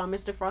never saw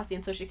Mr. Frosty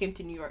until she came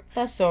to New York.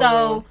 That's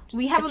so rude.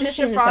 We have a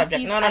Mr.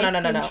 Frosty's ice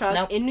cream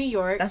truck in New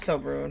York. That's so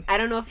rude. I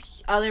don't know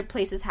if other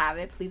places have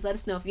it. Please let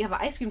us know if you have an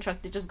ice cream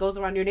truck that just goes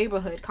around your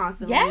neighborhood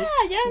constantly. Yeah,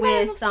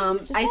 with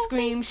ice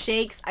cream,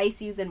 shakes,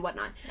 ices, and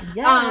whatnot.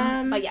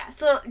 Yeah. But yeah,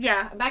 so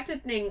yeah, back to the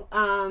thing.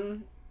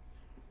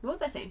 What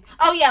was I saying?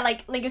 Oh yeah,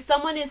 like if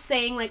someone is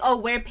saying like, oh,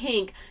 wear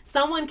pink,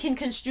 someone can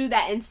construe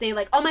that and say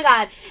like, oh my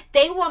god,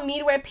 they want me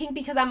to wear pink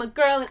because I'm a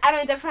girl and I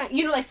don't identify.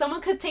 You know, like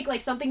someone could take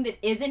like something that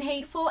isn't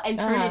hateful and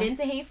turn it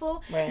into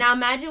hateful. Right. Now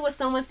imagine what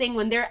someone's saying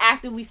when they're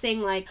actively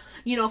saying like,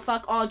 you know,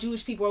 fuck all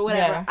Jewish people or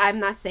whatever. Yeah. I'm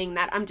not saying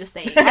that. I'm just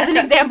saying as an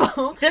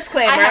example.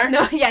 Disclaimer.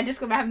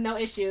 Disclaimer. I have no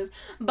issues.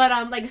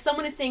 But like if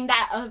someone is saying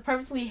that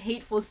purposely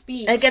hateful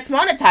speech, it gets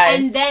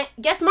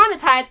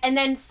monetized. And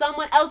then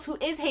someone else who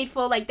is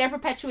hateful, like they're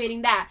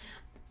perpetuating that.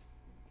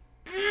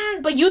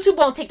 But YouTube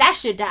won't take that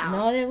shit down.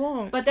 No, they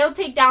won't. But they'll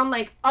take down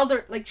like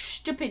other like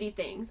stupidity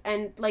things,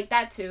 and like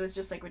that too is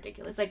just like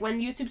ridiculous. Like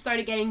when YouTube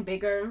started getting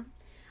bigger,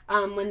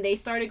 when they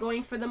started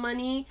going for the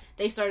money,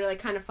 they started like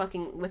kind of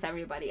fucking with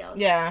everybody else.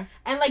 Yeah.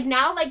 And like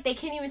now, like they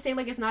can't even say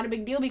like it's not a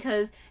big deal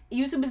because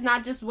YouTube is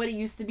not just what it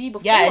used to be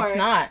before. Yeah, it's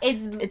not.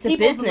 It's people's a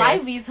business.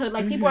 livelihood.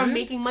 Like people are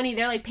making money.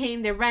 They're like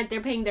paying their rent.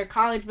 They're paying their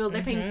college bills.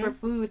 They're paying for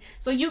food.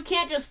 So you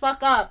can't just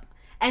fuck up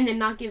and then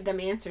not give them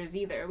answers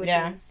either, which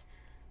is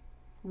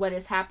what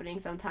is happening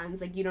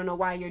sometimes. Like you don't know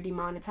why you're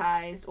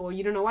demonetized, or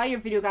you don't know why your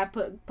video got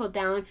put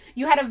down.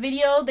 You had a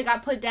video that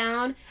got put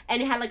down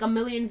and it had like 1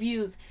 million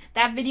views.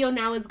 That video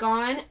now is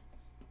gone.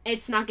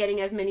 It's not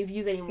getting as many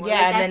views anymore. Yeah,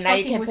 like, and then now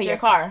you can't put your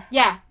car.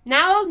 Yeah.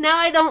 Now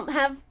I don't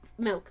have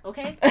milk,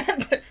 okay?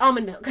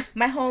 Almond milk.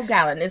 My whole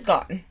gallon is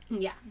gone.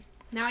 Yeah.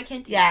 Now I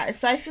can't do that.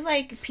 So I feel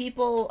like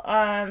people,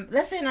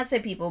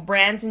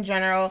 brands in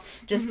general,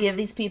 just give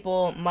these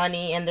people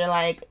money and they're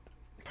like,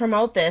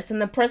 promote this,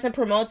 and the person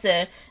promotes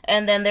it,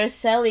 and then they're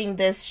selling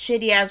this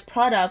shitty ass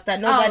product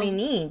that nobody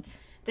needs.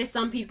 There's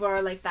some people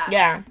are like that.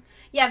 Yeah.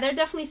 Yeah, there are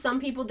definitely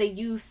some people that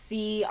you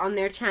see on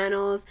their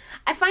channels.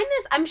 I find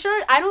this, I'm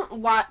sure, I don't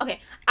watch, okay,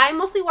 I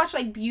mostly watch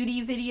like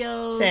beauty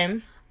videos.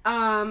 Same.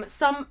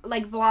 Some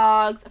like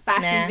vlogs,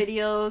 fashion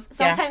videos,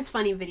 sometimes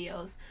funny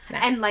videos.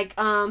 And like,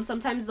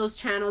 sometimes those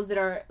channels that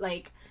are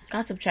like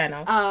gossip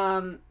channels.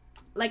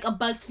 Like a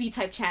BuzzFeed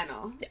type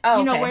channel. Oh,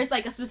 you know, where it's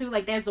like a specific,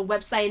 like there's a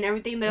website and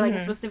everything. They're like a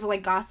specific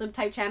like gossip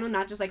type channel,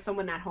 not just like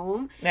someone at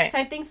home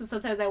type thing. So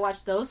sometimes I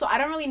watch those. So I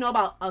don't really know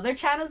about other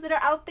channels that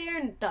are out there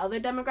and the other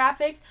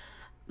demographics.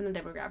 Not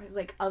demographics,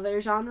 like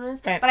other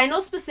genres. Right. But I know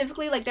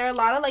specifically like there are a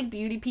lot of like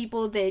beauty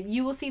people that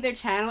you will see their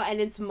channel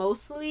and it's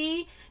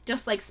mostly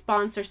just like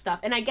sponsor stuff.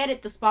 And I get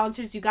it, the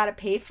sponsors, you gotta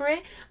pay for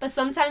it. But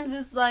sometimes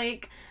it's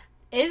like,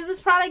 is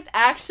this product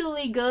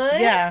actually good?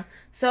 Yeah.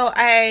 So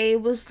I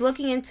was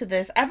looking into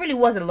this. I really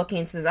wasn't looking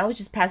into this. I was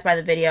just passed by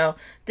the video.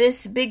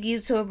 This big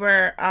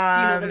YouTuber. Do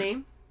you know the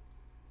name?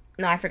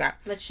 No, I forgot.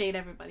 Let's shade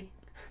everybody.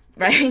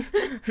 Right?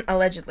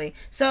 Allegedly.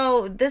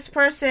 So this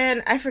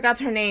person, I forgot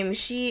her name.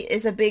 She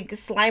is a big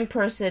slime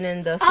person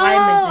in the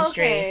slime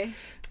industry. Okay.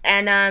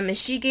 And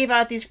she gave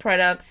out these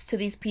products to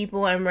these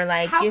people and were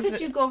like, how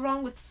could you go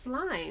wrong with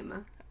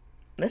slime?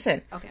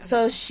 Listen,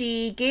 so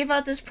she gave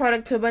out this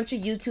product to a bunch of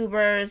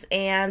YouTubers,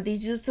 and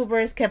these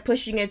YouTubers kept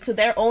pushing it to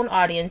their own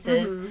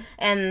audiences,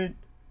 and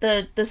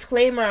the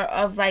disclaimer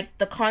of, like,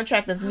 the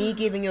contract of me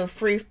giving you a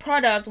free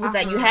product was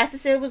that you had to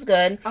say it was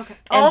good, and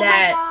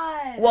my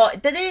God. Well,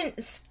 they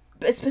didn't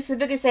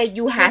specifically say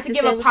you have had to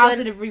say give it a was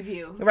positive good.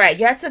 review. Right.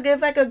 You have to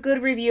give like a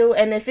good review,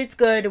 and if it's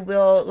good,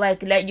 we'll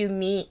like let you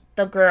meet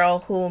the girl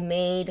who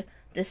made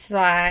the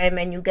slime,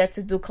 and you get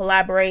to do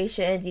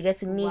collaborations, you get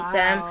to meet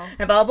them,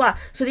 and blah, blah, blah.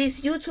 So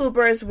these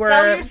YouTubers were...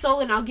 Sell your soul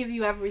and I'll give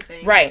you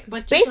everything. Right.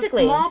 But just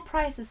basically, a small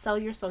price is sell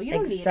your soul. You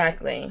don't need it.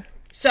 Exactly.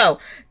 So,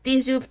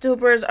 these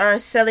YouTubers are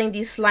selling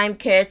these slime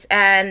kits,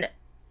 and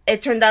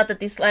it turned out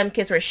that these slime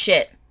kits were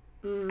shit.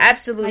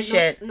 Absolute like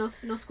shit. No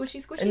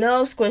squishy?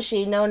 No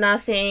squishy, no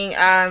nothing.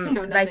 No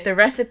nothing. Like, the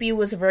recipe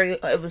was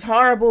it was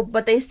horrible,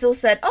 but they still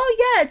said,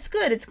 oh yeah, it's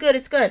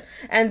good.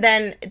 And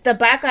then the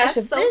backlash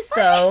of this,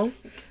 though,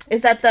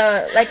 is that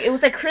it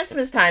was like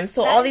Christmas time,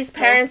 so all these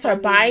parents are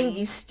buying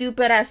these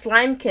stupid ass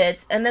slime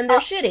kits, and then they're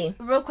shitty.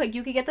 Real quick,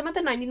 you can get them at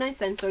the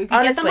 99-cent store. You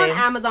can get them on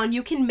Amazon.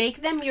 You can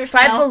make them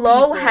yourself. Five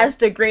Below has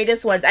the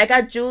greatest ones. I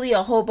got Julie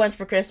a whole bunch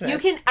for Christmas. You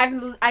can.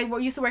 I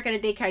used to work at a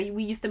daycare.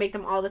 We used to make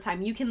them all the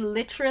time. You can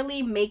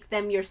literally make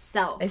them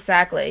yourself.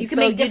 Exactly. You can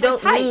make different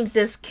types. You don't need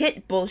this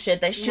kit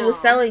bullshit that she was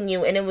selling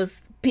you, and it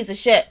was a piece of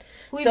shit.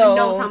 Who even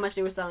knows how much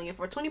they were selling it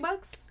for?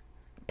 $20?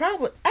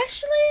 Probably.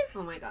 Actually.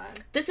 Oh my god.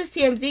 This is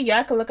TMZ. Yeah,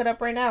 I can look it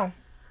up right now.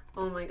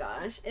 Oh my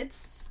gosh.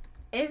 It's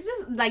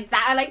just like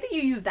that. I like that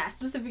you use that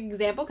specific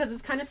example because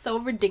it's kind of so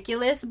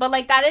ridiculous. But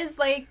like that is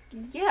like,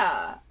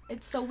 yeah,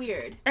 it's so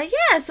weird.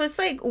 Yeah, so it's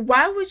like,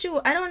 why would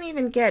you? I don't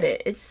even get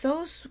it. It's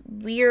so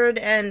weird,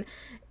 and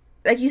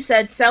like you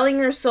said, selling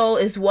your soul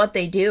is what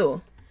they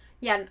do.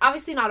 Yeah,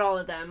 obviously not all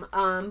of them.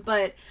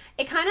 But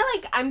it kind of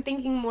like I'm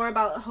thinking more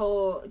about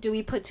how do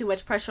we put too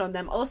much pressure on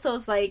them. Also,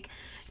 it's like.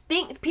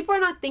 People are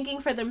not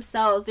thinking for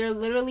themselves. They're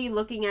literally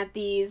looking at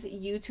these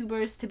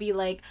YouTubers to be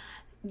like,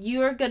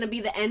 you're gonna be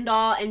the end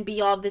all and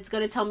be all that's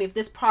gonna tell me if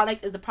this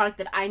product is the product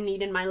that I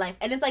need in my life.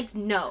 And it's like,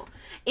 no.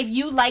 If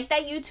you like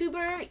that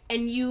YouTuber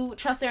and you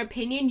trust their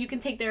opinion, you can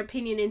take their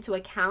opinion into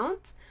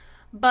account.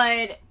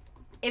 But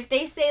if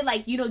they say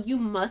like, you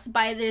must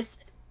buy this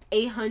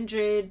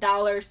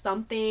 $800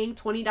 something,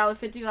 $20,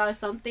 $50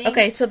 something.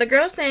 Okay, so the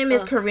girl's name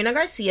is Karina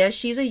Garcia.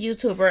 She's a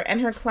YouTuber, and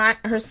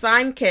her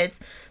slime kits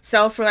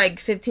sell for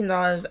like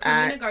 $15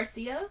 at... Karina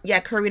Garcia?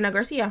 Yeah, Karina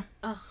Garcia.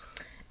 Ugh.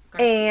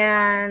 Garcia.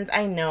 And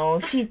I know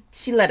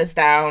she let us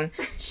down.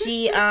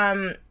 She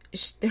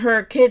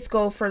her kits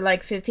go for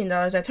like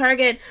 $15 at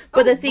Target,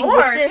 but the thing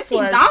with this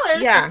 $15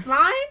 was for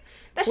slime.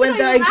 That when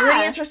the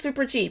ingredients are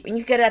super cheap, and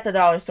you get it at the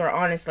dollar store,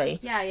 honestly.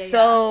 Yeah.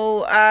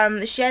 So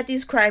she had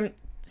these crime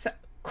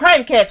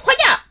kits.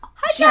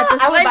 She had the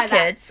slime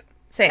kits.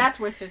 Same. That's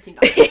worth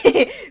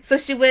 $15. So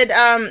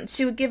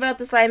she would give out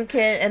the slime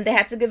kit, and they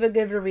had to give a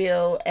good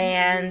review.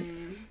 And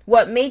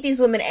what made these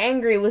women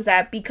angry was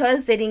that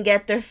because they didn't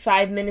get their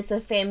 5 minutes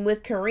of fame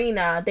with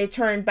Karina, they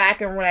turned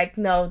back and were like,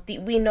 "No,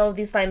 we know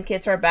these slime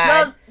kits are bad."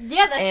 Well,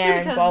 yeah, that's true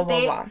because blah,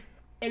 blah, blah.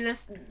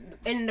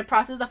 In the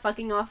process of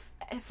fucking.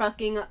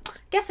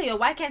 Guess yo,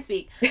 why I can't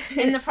speak.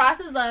 In the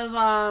process of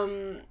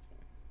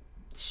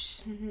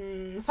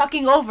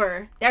fucking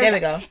over. There we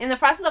go. In the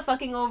process of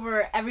fucking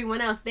over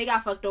everyone else, they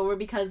got fucked over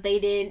because they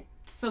didn't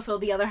fulfill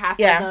the other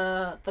half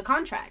of the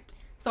contract.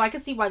 So I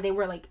could see why they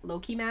were like low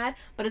key mad,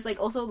 but it's like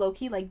also low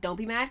key like don't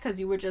be mad because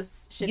you were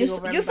just shitting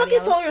over everybody. You fucking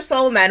sold your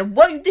soul, man.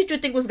 What did you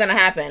think was gonna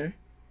happen?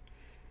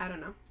 I don't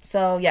know.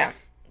 So yeah,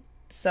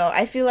 so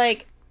I feel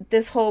like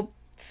this whole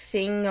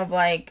thing of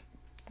like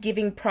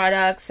giving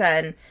products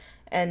and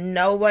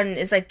no one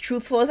is like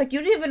truthful. It's like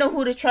you don't even know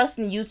who to trust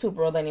in the YouTube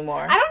world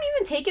anymore. I don't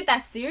even take it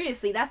that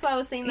seriously. That's why I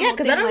was saying the whole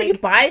thing. Yeah, because I don't really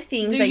buy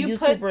things that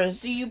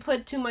YouTubers... Do you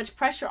put too much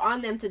pressure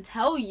on them to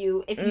tell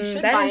you if you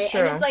should buy it?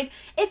 True. And it's like,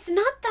 it's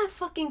not that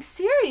fucking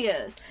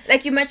serious.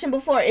 Like you mentioned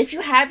before, if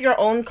you have your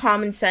own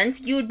common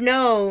sense, you'd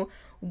know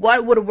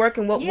what would work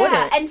and what wouldn't.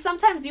 Yeah, and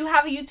sometimes you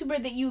have a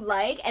YouTuber that you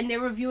like, and they're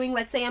reviewing,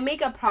 let's say, a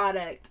makeup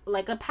product,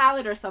 like a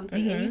palette or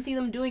something, and you see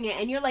them doing it,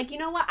 and you're like, you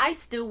know what, I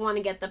still want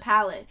to get the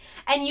palette.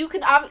 And you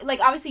could,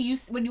 obviously,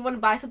 when you want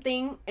to buy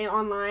something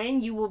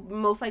online, you will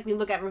most likely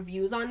look at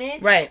reviews on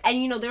it. Right.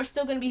 And, there's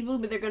still going to be people,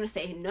 but they're going to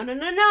say, no, and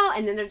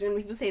then there's going to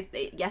be people say,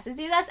 yes, it's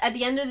a yes. At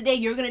the end of the day,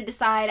 you're going to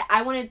decide,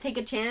 I want to take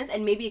a chance,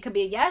 and maybe it could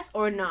be a yes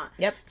or not.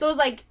 Yep. So it's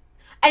like,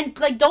 and,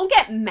 like, don't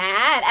get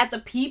mad at the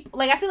people.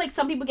 Like, I feel like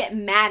some people get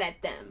mad at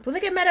them. Well,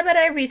 they get mad about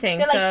everything.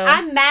 They're like,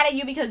 I'm mad at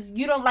you because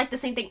you don't like the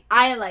same thing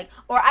I like.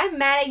 Or I'm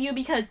mad at you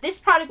because this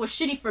product was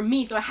shitty for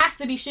me, so it has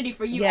to be shitty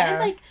for you. Yeah. And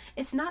it's like,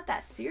 it's not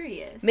that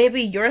serious.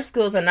 Maybe your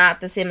skills are not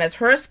the same as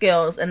her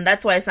skills, and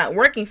that's why it's not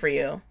working for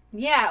you.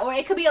 Yeah, or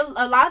it could be a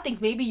lot of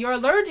things. Maybe you're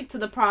allergic to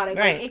the product.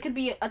 Right. Like, it could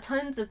be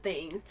tons of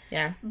things.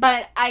 Yeah.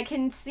 But I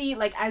can see,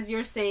 like, as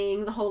you're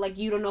saying, the whole, like,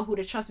 you don't know who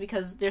to trust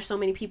because there's so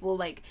many people,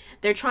 like,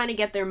 they're trying to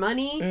get their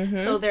money,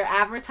 so they're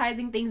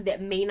advertising things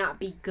that may not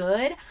be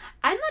good.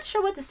 I'm not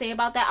sure what to say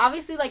about that.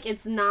 Obviously, like,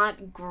 it's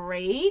not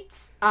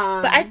great.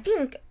 But I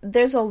think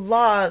there's a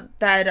law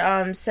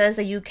that says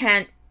that you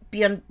can't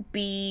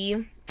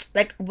be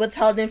like,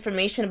 withheld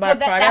information about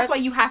products. That's why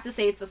you have to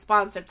say it's a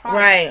sponsored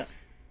product. Right.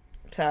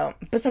 So,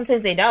 but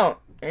sometimes they don't,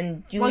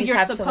 and you're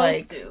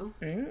supposed to.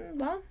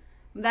 Well,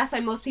 that's why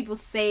most people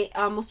say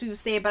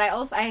it. But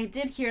I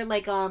did hear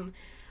like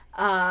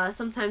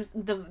sometimes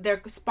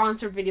their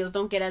sponsored videos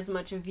don't get as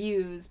much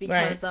views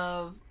because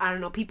of, I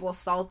don't know, people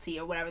salty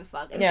or whatever the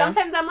fuck. And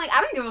sometimes I'm like,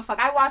 I don't give a fuck.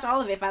 I watch all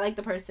of it if I like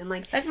the person.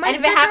 Like and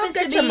if it happens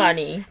to be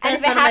money, and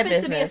if it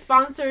happens to be a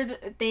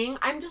sponsored thing,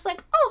 I'm just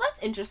like, oh,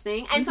 that's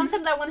interesting. And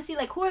sometimes I want to see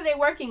like, who are they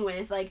working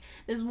with? Like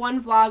there's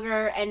one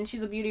vlogger, and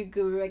she's a beauty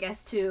guru, I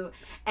guess too,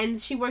 and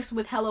she works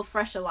with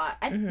HelloFresh a lot.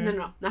 No,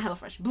 not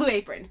HelloFresh, Blue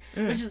Apron,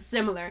 which is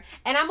similar.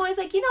 And I'm always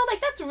like,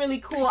 like that's a really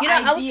cool idea.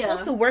 I was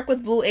supposed to work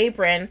with Blue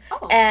Apron,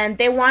 and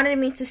they wanted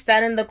me to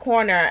stand in the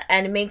corner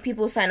and make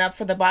people sign up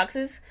for the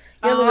boxes.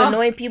 Those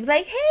annoying people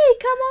like, hey,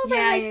 come over,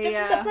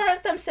 this is the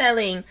product I'm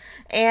selling.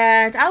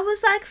 And I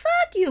was like,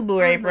 fuck you,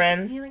 Blue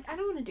Apron. You're like, I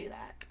don't want to do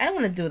that. I don't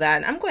want to do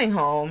that. I'm going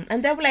home.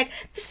 And they were like,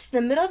 this is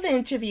the middle of the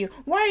interview.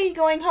 Why are you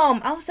going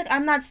home? I was like,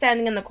 I'm not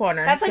standing in the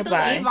corner. That's like those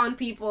Avon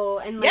people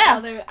and like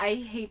other. I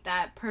hate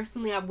that.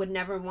 Personally, I would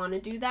never want to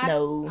do that.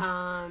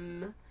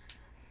 No.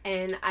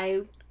 And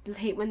I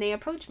hate when they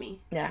approach me.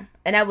 Yeah.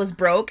 And I was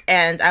broke,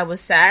 and I was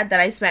sad that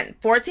I spent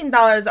 $14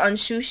 on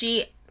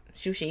sushi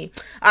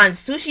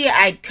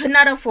I could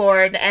not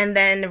afford. And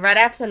then right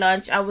after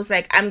lunch, I was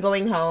like, I'm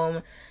going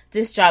home.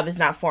 This job is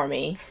not for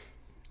me.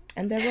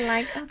 And they were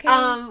like, okay.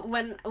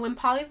 When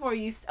Polyvore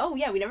used,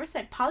 we never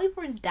said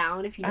Polyvore is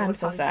down. If you know, I'm what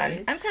so Polyvore sad.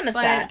 is. I'm kind of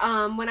sad.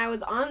 But when I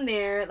was on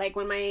there, like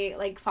when my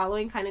like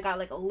following kind of got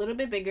like a little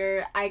bit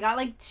bigger, I got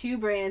like 2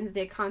 brands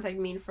that contacted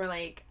me for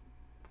like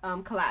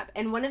collab,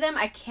 and one of them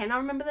I cannot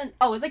remember it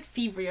was like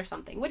Fevery or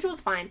something, which was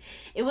fine.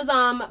 It was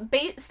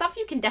stuff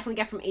you can definitely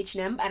get from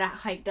H&M at a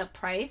hiked up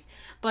price,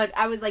 but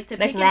I was like to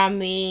like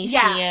Rami,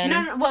 Shein.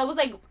 No, well, it was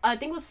like I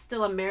think it was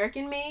still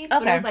American made,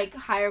 but it was like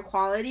higher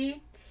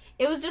quality.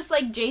 It was just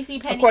like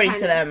JCPenney according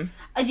to them.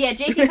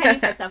 JCPenney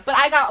type stuff. But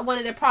I got one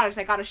of their products.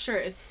 I got a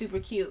shirt. It's super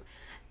cute,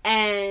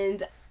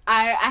 and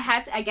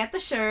I get the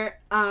shirt,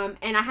 and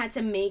I had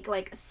to make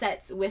like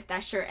sets with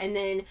that shirt, and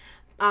then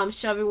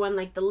show everyone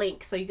like the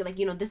link, so you could like,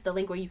 this is the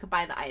link where you could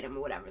buy the item or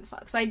whatever the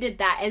fuck. So I did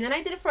that, and then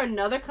I did it for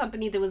another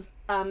company that was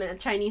a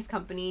Chinese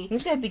company. You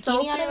got a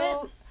bikini out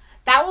of it?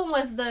 That one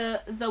was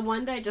the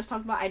one that I just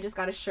talked about. I just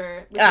got a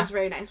shirt, which was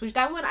very nice. Which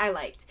that one I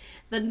liked.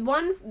 The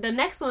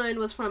next one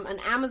was from an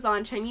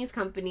Amazon Chinese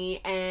company,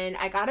 and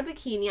I got a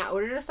bikini. I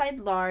ordered a size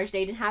large.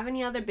 They didn't have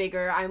any other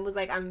bigger. I was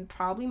like, I'm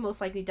probably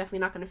most likely definitely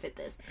not gonna fit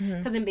this,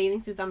 because in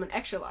bathing suits I'm an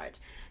extra large.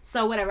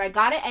 So whatever, I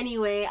got it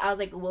anyway. I was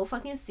like, we'll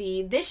fucking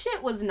see. This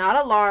shit was not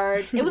a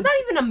large. It was not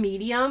even a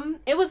medium.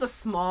 It was a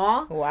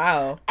small.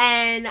 Wow.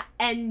 And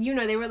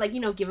they were like,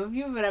 give a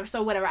view, whatever.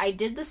 So whatever, I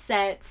did the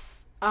sets.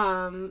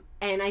 And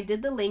I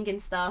did the link and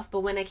stuff,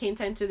 but when I came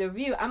to enter the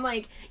review, I'm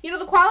like,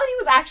 the quality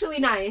was actually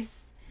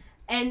nice,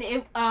 and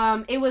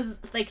it was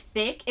like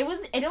thick.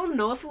 I don't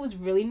know if it was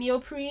really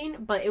neoprene,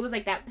 but it was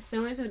like that,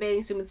 similar to the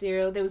bathing suit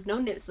material. There was no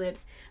nip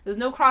slips, there was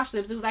no crotch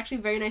slips. It was actually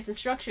very nice and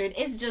structured.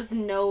 It's just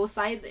no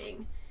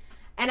sizing.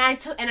 And I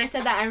said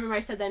that, I remember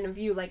I said that in a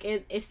review, like,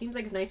 it seems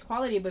like it's nice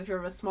quality, but if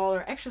you're a small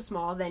or extra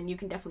small, then you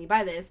can definitely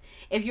buy this.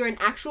 If you're an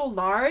actual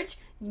large,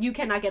 you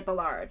cannot get the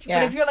large. Yeah.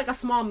 But if you're like a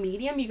small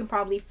medium, you can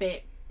probably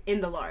fit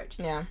in the large.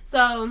 Yeah.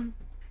 So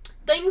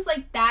things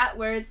like that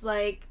where it's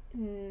like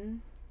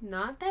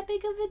not that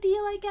big of a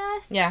deal, I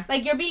guess. Yeah.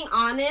 Like, you're being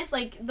honest.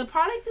 Like, the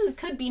product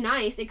could be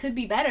nice. It could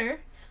be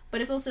better.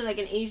 But it's also like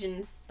an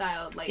Asian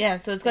style, like, yeah,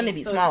 so it's going to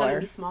be smaller. It's going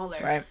to be smaller.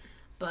 Right.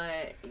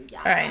 But yeah.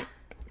 All right.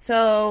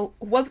 So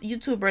what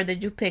YouTuber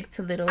did you pick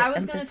to little emphasize? I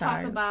was going to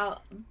talk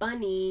about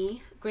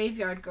Bunny,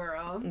 Graveyard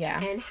Girl. Yeah.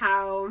 And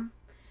how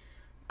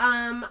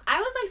I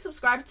was like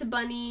subscribed to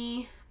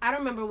Bunny. I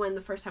don't remember when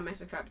the first time I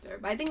subscribed to her,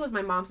 but I think it was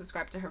my mom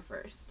subscribed to her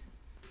first.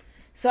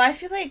 So I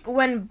feel like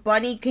when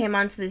Bunny came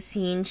onto the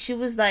scene, she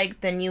was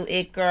like the new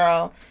it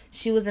girl.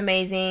 She was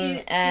amazing.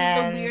 She's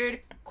the weird,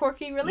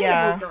 quirky,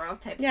 relatable girl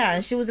type thing. Yeah,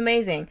 and she was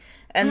amazing.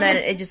 And then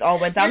it just all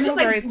went downhill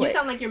very quick. You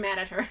sound like you're mad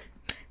at her.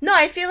 No,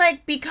 I feel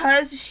like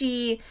because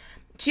she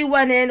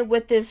went in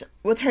with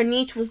her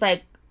niche was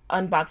like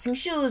unboxing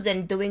shoes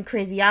and doing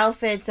crazy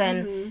outfits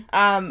and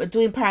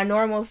doing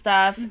paranormal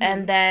stuff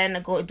and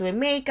then doing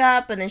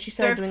makeup, and then she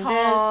started doing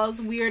hauls,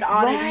 this weird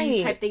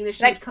oddities type thing that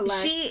she would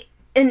collect.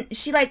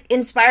 She like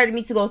inspired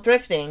me to go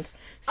thrifting.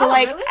 So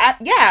really?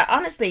 Yeah,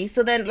 honestly.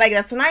 So then like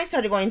that's when I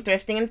started going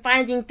thrifting and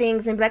finding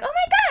things and be like, oh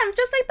my god, I'm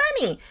just like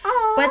Bunny.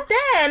 Aww. But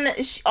then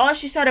all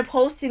she started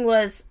posting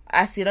was,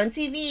 I see it on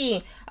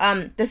TV.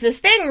 Does this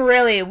thing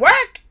really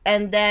work?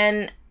 And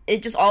then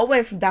it just all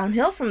went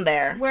downhill from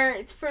there. Where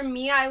it's, for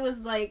me, I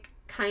was like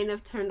kind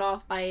of turned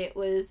off by it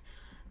was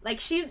like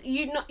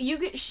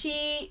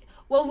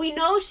we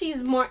know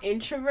she's more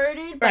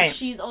introverted, but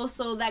she's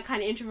also that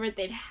kind of introvert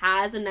that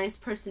has a nice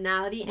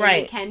personality and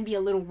it can be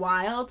a little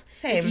wild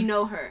if you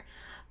know her.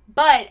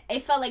 But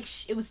it felt like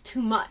it was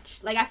too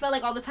much. Like, I felt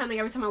like all the time, like,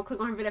 every time I would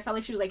click on her video, I felt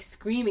like she was, like,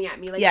 screaming at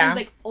me. Like, she was,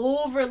 like,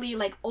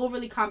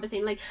 overly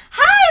compensating. Like,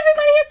 hi,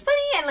 everybody, it's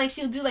Bunny! And, like,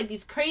 she'll do, like,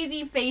 these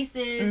crazy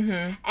faces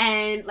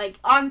and, like,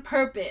 on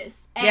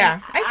purpose.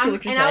 And I see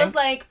what you're saying. And I was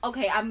like,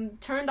 okay, I'm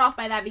turned off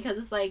by that because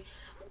it's, like,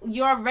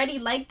 you're already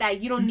like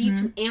that. You don't need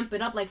to amp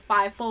it up, like,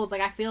 5 folds.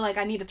 Like, I feel like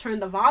I need to turn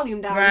the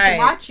volume down to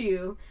watch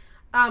you.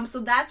 So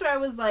that's where I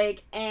was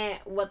like,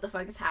 what the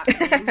fuck is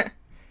happening?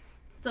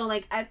 So,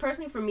 like,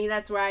 personally, for me,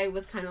 that's where I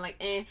was kind of like,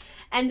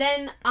 And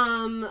then,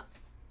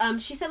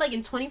 she said, like,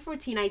 in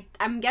 2014,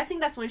 I'm guessing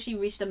that's when she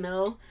reached 1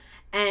 mil,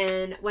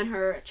 and when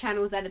her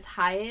channel was at its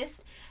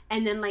highest.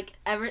 And then, like,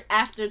 ever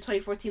after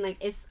 2014,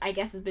 like, I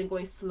guess it's been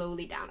going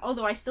slowly down.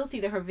 Although I still see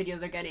that her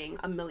videos are getting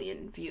 1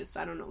 million views, so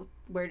I don't know,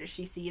 where does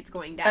she see it's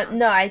going down?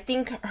 No, I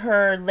think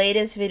her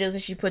latest videos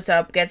that she puts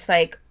up gets,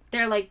 like,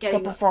 they're like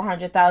getting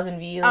 400,000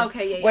 views.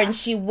 Okay, yeah. When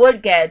she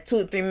would get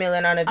 2-3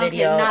 million on a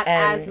video, not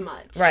as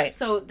much, right?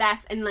 So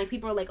and like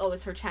people are like, oh,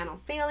 is her channel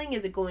failing?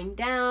 Is it going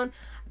down?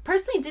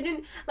 Personally,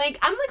 didn't like.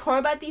 I'm like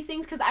horrible at these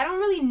things because I don't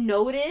really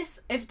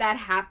notice if that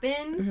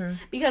happens,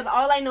 because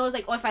all I know is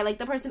like, oh, if I like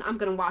the person, I'm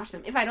gonna watch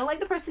them. If I don't like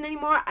the person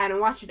anymore, I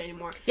don't watch it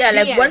anymore. Yeah,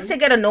 like once they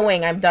get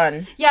annoying, I'm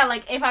done. Yeah,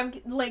 like if I'm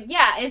like,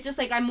 yeah, it's just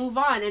like I move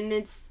on, and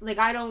it's like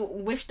I don't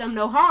wish them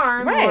no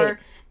harm or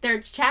their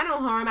channel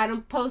harm. I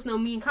don't post no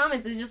mean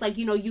comments. It's just like,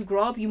 you know, you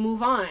grow up, you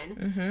move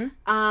on.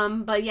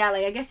 But yeah,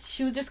 like I guess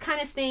she was just kind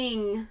of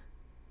staying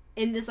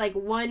in this like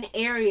one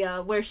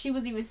area where she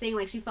was even saying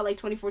like she felt like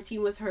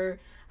 2014 was her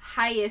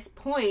highest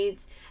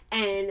point,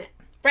 and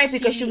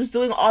because she was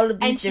doing all of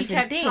these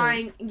different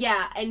things.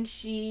 And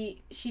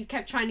she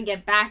kept trying to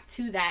get back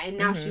to that, and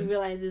now she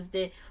realizes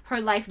that her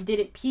life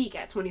didn't peak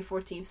at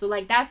 2014. So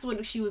like that's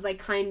what she was like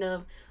kind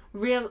of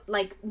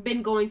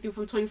been going through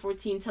from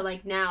 2014 to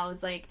like now.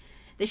 It's like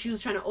that she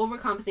was trying to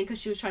overcompensate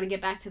because she was trying to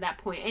get back to that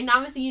point. And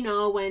obviously, you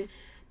know, when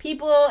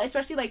people,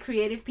 especially like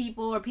creative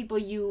people or people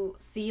you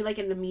see like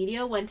in the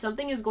media, when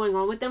something is going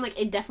on with them, like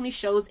it definitely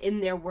shows in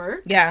their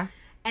work. Yeah.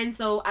 And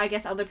so I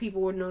guess other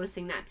people were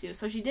noticing that too.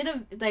 So she did a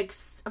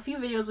few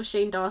videos with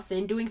Shane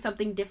Dawson, doing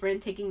something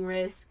different, taking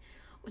risks,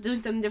 doing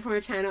something different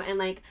with her channel, and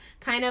like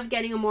kind of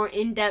getting a more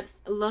in-depth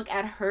look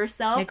at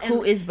herself. Like,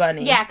 who is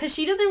Bunny? Yeah, because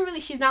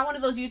she's not one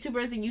of those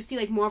YouTubers that you see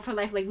like more of her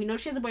life. Like, we know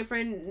she has a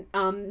boyfriend,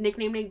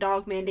 nicknamed Nate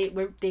Dogg Mandate,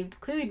 where they've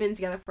clearly been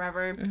together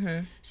forever.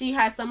 She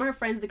has some of her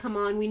friends that come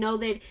on. We know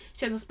that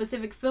she has a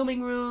specific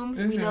filming room.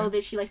 We know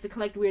that she likes to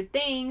collect weird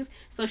things,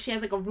 so she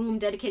has like a room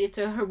dedicated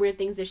to her weird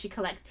things that she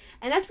collects.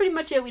 And that's pretty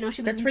much it. We know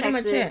she lives in Texas.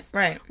 That's pretty much it,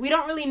 right? We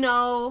don't really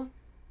know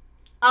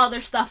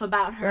other stuff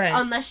about her,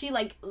 unless she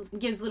like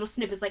gives little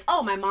snippets like,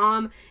 oh, my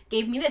mom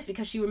gave me this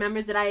because she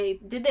remembers that I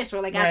did this,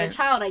 or like as a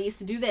child I used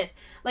to do this,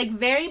 like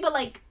but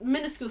like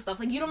minuscule stuff.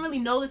 Like, you don't really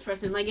know this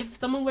person. Like, if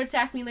someone were to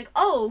ask me like,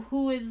 oh,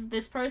 who is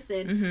this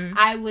person,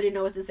 I wouldn't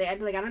know what to say. I'd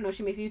be like, I don't know,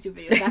 she makes YouTube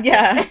videos.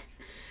 That's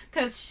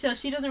because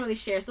she doesn't really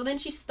share. So then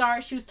she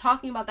was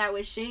talking about that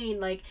with Shane,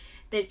 like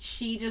that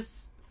she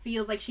just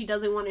feels like she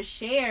doesn't want to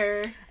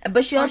share,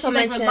 but she also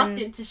mentioned, like,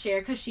 reluctant to share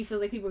because she feels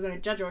like people are going to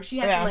judge her, or she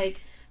has to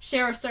like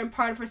share a certain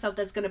part of herself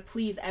that's going to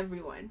please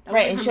everyone.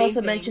 Right, and she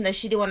also mentioned that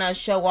she didn't want to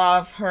show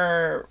off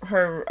her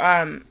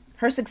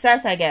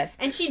success, I guess.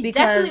 And she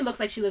definitely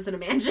looks like she lives in a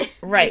mansion.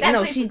 Right,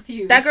 like,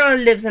 that girl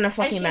lives in a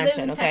fucking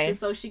mansion, lives in Texas,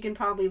 so she can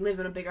probably live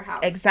in a bigger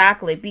house.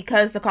 Exactly,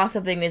 because the cost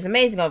of living is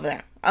amazing over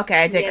there.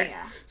 Okay, I digress.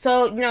 Yeah.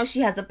 So, you know,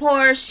 she has a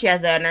Porsche, she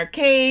has an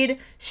arcade.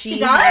 She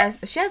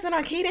has an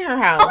arcade in her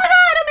house. Oh my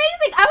god,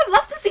 amazing! I would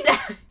love to see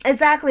that.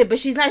 Exactly, but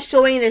she's not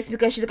showing this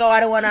because she's like, oh,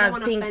 I don't want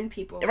to offend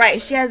people. Right,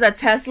 she has a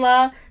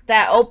Tesla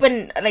that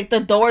the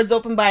doors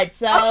open by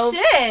itself. Oh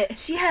shit!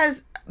 She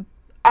has,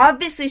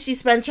 obviously she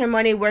spends her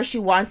money where she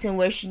wants and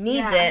where she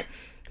needs it,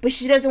 but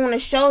she doesn't want to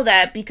show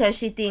that because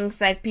she thinks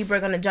like people are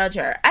going to judge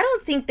her. I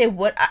don't think they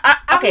would.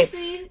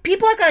 Okay,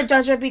 people are going to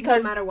judge her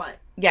because no matter what.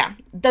 Yeah,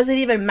 doesn't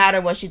even matter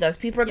what she does.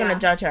 People are going to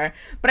judge her.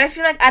 But I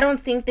feel like I don't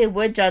think they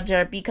would judge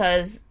her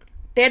because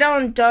they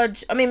don't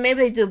judge. I mean,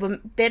 maybe they do,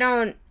 but they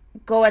don't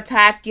go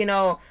attack, you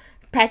know,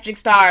 Patrick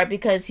Star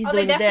because he's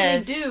doing this. They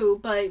definitely do,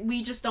 but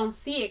we just don't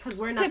see it because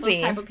we're not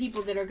those type of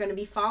people that are going to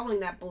be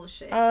following that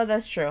bullshit. Oh,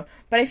 that's true.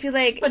 But I feel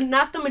like... But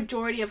not the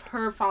majority of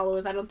her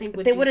followers, I don't think,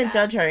 would do that. They wouldn't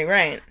judge her,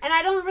 right. And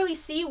I don't really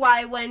see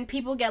why when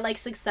people get, like,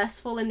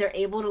 successful and they're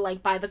able to,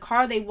 like, buy the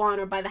car they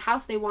want or buy the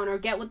house they want or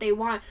get what they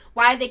want,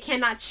 why they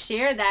cannot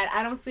share that.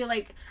 I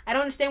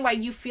don't understand why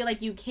you feel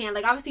like you can't.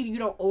 Like, obviously, you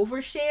don't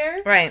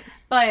overshare. Right.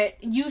 But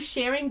you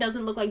sharing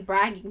doesn't look like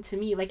bragging to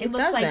me. Like, it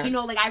looks like, you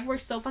know, like, I've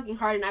worked so fucking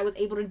hard and I was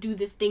able to do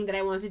this thing that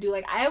I wanted to do.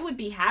 Like, I would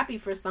be happy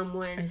for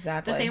someone.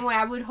 Exactly. The same way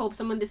I would hope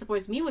someone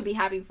disappoints me would be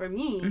happy for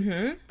me.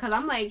 Because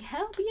I'm like,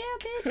 help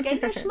yeah, bitch,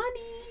 get your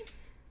money.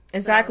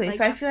 Exactly.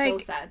 So I feel like so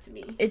sad to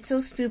me. It's so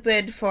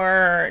stupid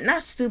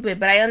not stupid,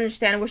 but I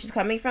understand where she's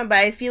coming from. But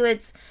I feel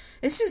it's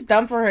just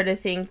dumb for her to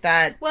think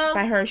that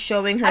by her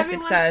showing her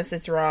success,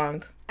 it's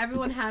wrong.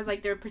 Everyone has,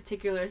 like, their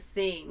particular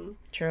thing.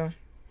 True.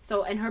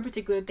 So, and her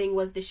particular thing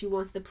was that she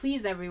wants to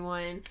please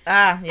everyone.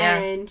 Ah, yeah.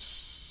 And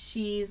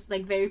she's,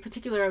 like, very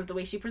particular of the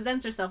way she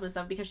presents herself and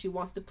stuff because she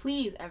wants to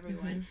please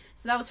everyone.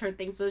 So that was her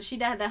thing. So she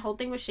had that whole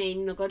thing with Shane.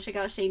 You know, go check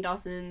out Shane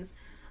Dawson's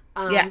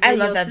I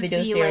love that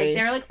video series.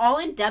 Like, they're, like, all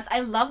in depth. I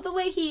love the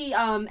way he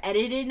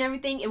edited and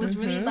everything. It was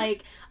really,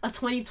 like, a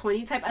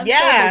 2020 type episode.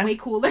 Yeah. But way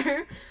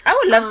cooler. I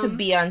would love to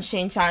be on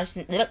Shane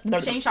Johnson.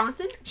 Shane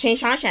Johnson? Shane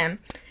Johnson.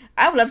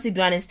 I would love to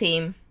be on his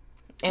team.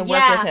 and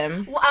work with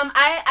him. Well,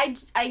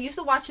 I used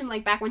to watch him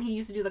like back when he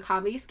used to do the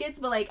comedy skits,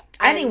 but like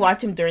I didn't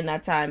watch him during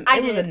that time.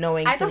 It was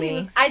annoying to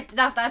me.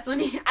 That's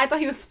when I thought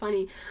he was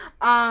funny.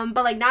 But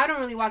like now I don't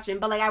really watch him.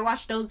 But like I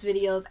watched those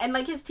videos, and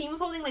like his team was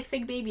holding like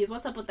fake babies.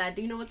 What's up with that?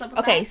 Do you know what's up with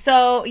that? Okay,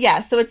 so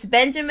it's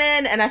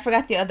Benjamin, and I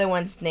forgot the other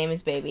one's name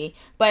is Baby.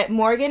 But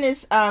Morgan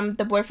is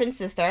the boyfriend's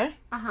sister.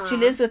 She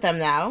lives with them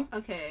now.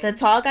 Okay. The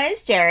tall guy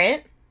is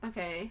Jarrett.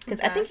 Okay.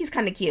 Because I think he's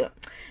kind of cute.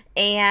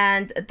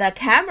 And the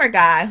camera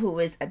guy, who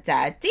is a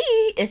daddy,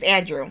 is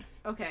Andrew.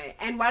 Okay.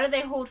 And why do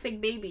they hold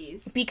fake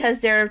babies? Because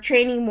they're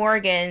training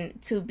Morgan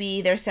to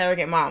be their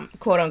surrogate mom,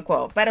 quote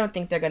unquote. But I don't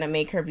think they're going to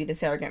make her be the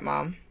surrogate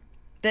mom.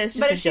 That's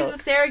just but a if joke.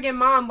 She's a surrogate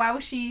mom, why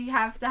would she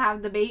have to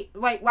have the baby?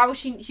 Like, why would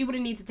she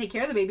wouldn't need to take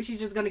care of the baby. She's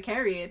just going to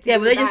carry it. Yeah,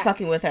 but they're just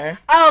fucking with her.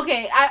 Oh,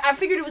 okay. I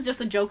figured it was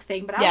just a joke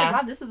thing. But I was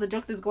like, wow, this is a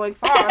joke that's going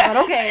far. But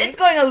okay. It's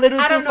going a little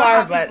too far, but... I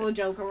don't know how people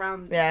joke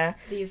around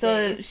these days.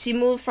 So she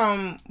moved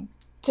from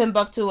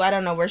Timbuktu, I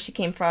don't know where she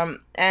came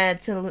from, and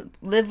to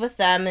live with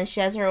them, and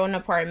she has her own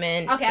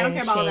apartment. Okay, I don't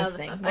care about all that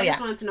other stuff. I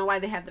just wanted to know why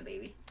they had the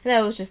baby.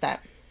 That was just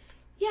that.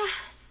 Yeah,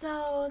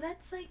 so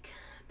that's like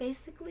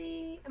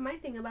basically my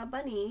thing about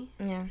Bunny.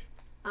 Yeah.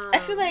 I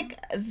feel like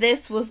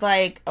this was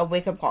like a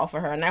wake-up call for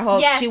her, and I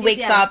hope she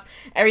wakes up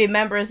and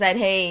remembers that,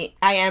 hey,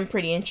 I am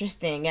pretty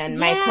interesting, and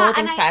my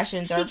clothing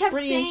fashions are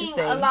pretty interesting. She kept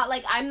saying a lot,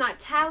 like, I'm not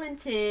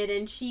talented,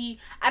 and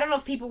I don't know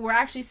if people were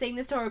actually saying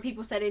this to her or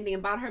people said anything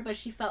about her, but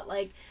she felt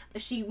like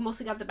she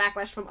mostly got the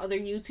backlash from other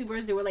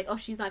YouTubers. They were like, oh,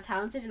 she's not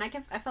talented, and I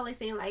felt like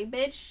saying, like,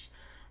 bitch...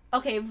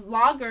 Okay,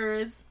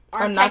 vloggers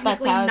are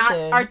technically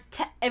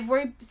if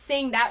we're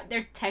saying that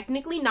they're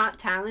technically not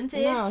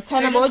talented. No,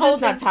 Tana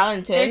Mongeau's not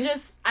talented. They're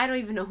just, I don't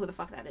even know who the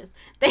fuck that is.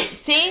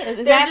 See?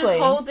 Exactly. They're just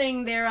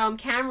holding their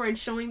camera and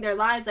showing their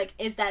lives. Like,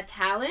 is that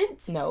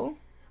talent? No.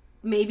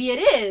 Maybe it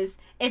is.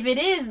 If it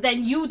is,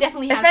 then you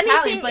definitely have talent. If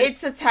anything, talent,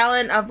 it's a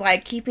talent of,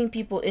 like, keeping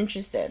people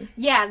interested.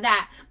 Yeah,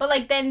 that. But,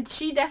 like, then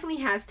she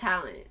definitely has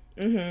talent.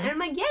 Mm-hmm. And I'm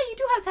like, yeah, you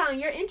do have talent.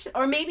 You're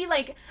or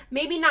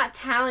maybe not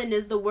talent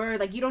is the word.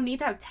 Like, you don't need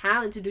to have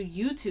talent to do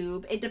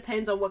YouTube. It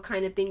depends on what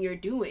kind of thing you're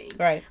doing.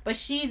 Right. But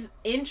she's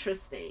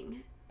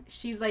interesting.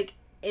 She's like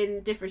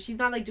indifferent. She's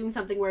not like doing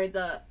something where it's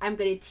I'm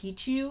gonna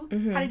teach you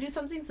how to do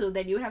something. So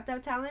then you would have to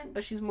have talent.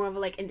 But she's more of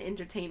like an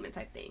entertainment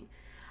type thing.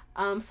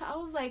 So I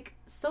was like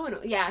so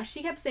annoyed. Yeah,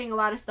 she kept saying a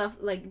lot of stuff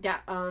like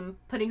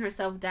putting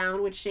herself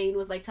down, which Shane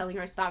was like telling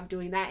her stop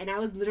doing that, and I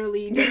was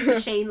literally next to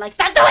Shane like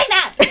stop doing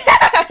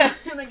that.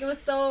 Like it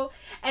was so,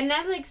 and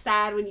that's like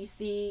sad when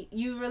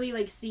you really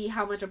like see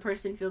how much a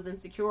person feels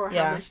insecure or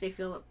how much they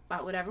feel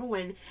about whatever,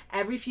 when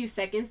every few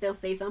seconds they'll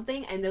say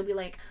something and they'll be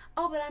like,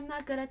 oh, but I'm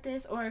not good at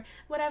this or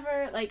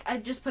whatever, like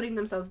just putting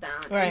themselves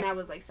down. Right. And that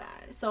was like sad.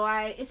 So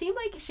it seemed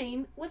like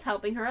Shane was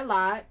helping her a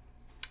lot.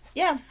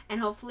 Yeah.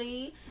 And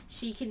hopefully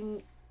she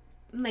can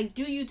like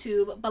do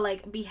YouTube but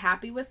like be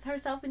happy with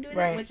herself and doing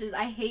it, which is,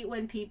 I hate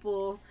when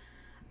people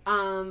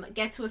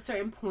get to a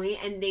certain point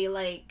and they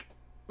like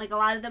a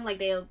lot of them like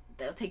they'll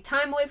take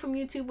time away from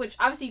YouTube, which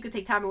obviously you could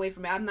take time away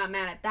from it. I'm not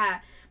mad at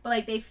that. But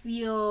like they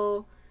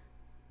feel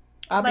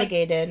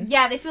obligated. Like,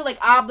 yeah, they feel like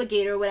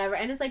obligated or whatever.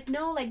 And it's like,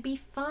 no, like be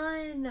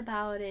fun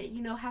about it.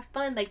 You know, have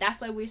fun. Like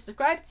that's why we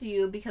subscribe to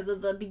you, because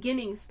of the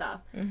beginning stuff.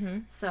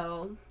 Mm-hmm.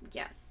 So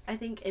yes, I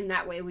think in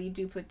that way we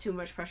do put too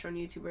much pressure on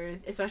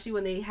YouTubers, especially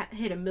when they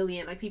hit 1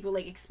 million. Like people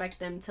like expect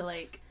them to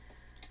like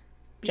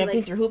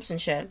jumping through hoops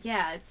and shit.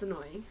 Yeah, it's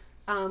annoying.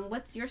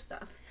 What's your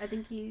stuff? I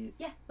think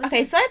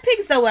okay, so I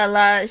picked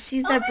Zoella.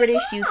 She's the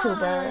British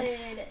YouTuber.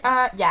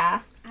 Yeah.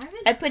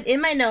 I put in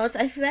my notes,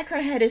 I feel like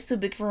her head is too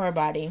big for her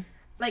body.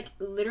 Like,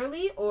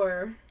 literally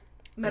or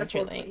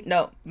metaphorically?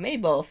 No,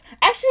 maybe both.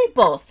 Actually,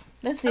 both.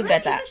 Let's leave it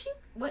at that.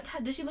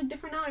 Does she look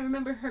different now? I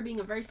remember her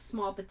being a very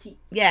small, petite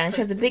Yeah, and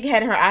she has a big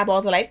head and her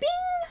eyeballs are like, bing!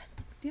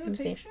 Do you have a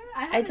picture?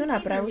 I do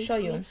not, but I will show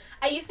you.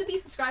 I used to be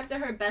subscribed to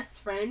her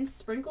best friend,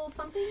 Sprinkle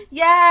something.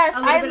 Yes,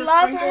 I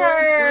love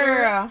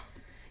her.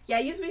 Yeah,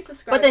 I used to be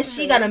subscribed to her. But then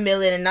she got 1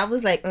 million, and I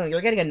was like, oh,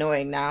 you're getting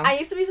annoying now. I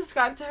used to be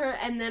subscribed to her,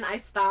 and then I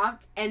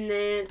stopped, and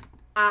then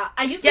I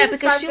used to be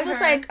because she was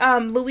like,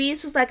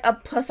 Louise was like a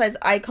plus-size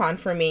icon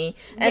for me,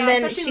 and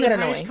then she got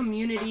annoying.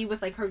 Community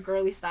with like her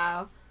girly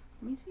style.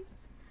 Let me see.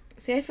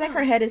 See, I feel like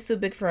her head is too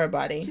big for her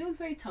body. She looks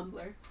very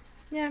Tumblr.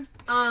 Yeah.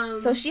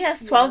 So she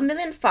has 12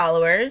 million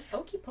followers.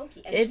 Okey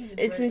pokey. It's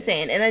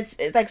insane, and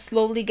it's like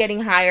slowly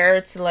getting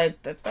higher to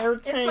like the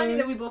 13. It's funny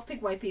that we both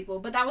pick white people,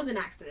 but that was an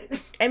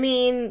accident. I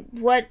mean,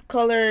 what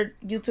color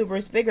YouTuber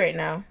is big right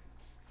now?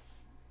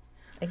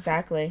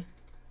 Exactly.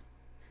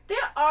 There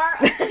are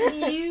a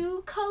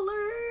few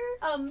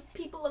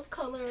people of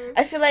color.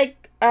 I feel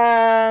like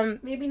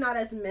maybe not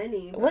as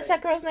many. What's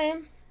that girl's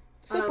name?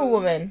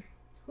 Superwoman.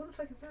 Who the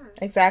fuck is that?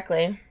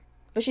 Exactly,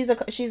 but she's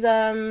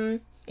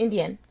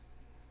Indian.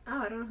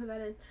 Oh, I don't know who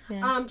that is.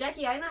 Yeah.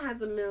 Jackie Aina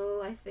has a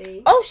mill, I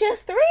think. Oh, she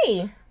has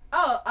 3.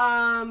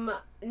 Oh,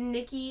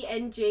 Nikki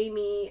and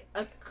Jamie,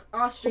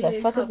 Australian. What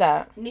the fuck is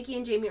that? Nikki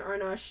and Jamie are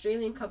an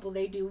Australian couple.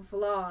 They do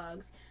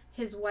vlogs.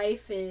 His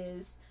wife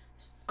is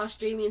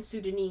Australian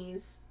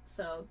Sudanese.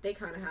 So they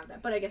kind of have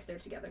that, but I guess they're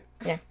together.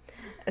 Yeah.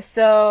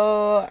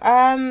 So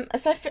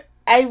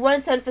I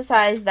wanted to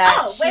emphasize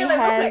that wait, real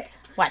quick.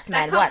 What,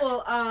 man? That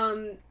couple,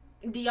 what?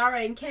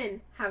 Diara and Ken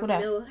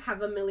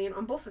have a million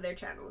on both of their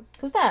channels.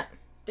 Who's that?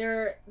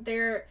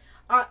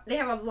 They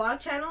have a vlog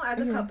channel as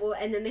a couple,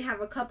 and then they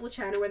have a couple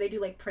channel where they do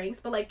like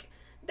pranks, but like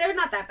they're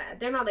not that bad.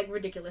 They're not like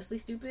ridiculously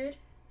stupid.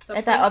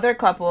 Like that other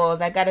couple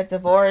that got a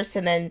divorce,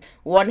 and then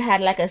one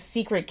had like a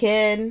secret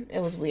kid.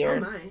 It was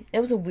weird. Oh my! It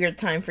was a weird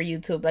time for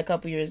YouTube like a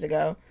couple years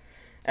ago.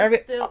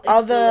 It's still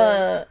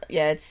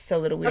it's still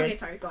a little weird. Okay,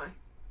 sorry. Go on.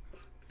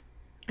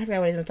 I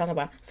forgot what I was talking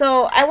about.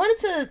 So I wanted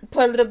to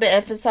put a little bit of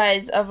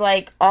emphasis of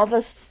like all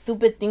the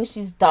stupid things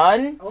she's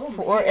done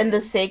in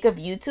the sake of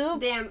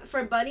YouTube. Damn,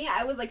 for Bunny,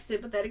 I was like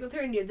sympathetic with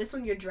her, and this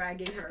one you're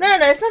dragging her. No,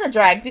 it's not a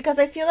drag, because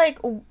I feel like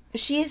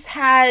she's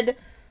had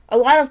a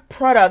lot of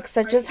products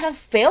that just have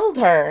failed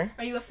her.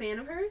 Are you a fan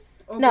of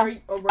hers? No.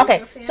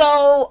 Okay,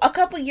 so a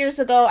couple years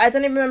ago, I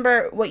don't even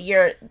remember what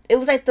year. It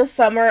was like the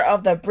summer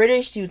of the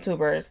British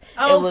YouTubers.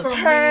 Oh, it was for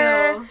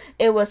her. Real?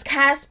 It was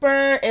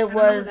Casper. It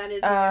was.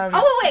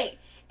 Wait.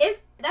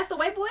 That's the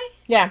white boy?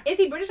 Yeah. Is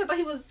he British? I thought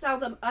he was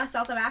South of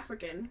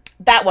African.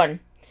 That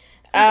one.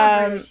 He's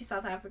not British, he's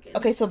South African.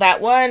 Okay, so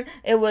that one,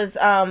 it was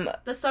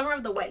the summer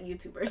of the wet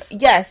YouTubers.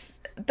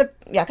 Yes.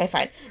 Okay,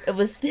 fine. It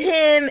was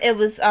him, it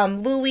was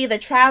Louis the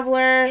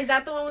Traveler. Is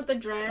that the one with the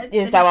dreads?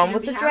 Yes, that one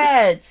with the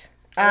dreads.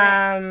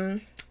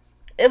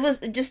 It was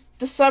just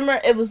the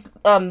summer, it was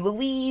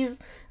Louise,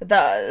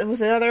 it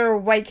was another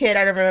white kid,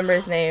 I don't remember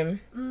his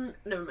name.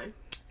 Never mind.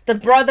 The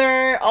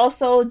brother,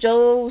 also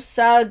Joe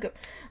Sugg.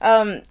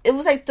 It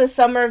was like the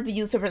summer of the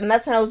YouTubers, and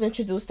that's when I was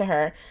introduced to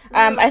her.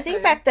 I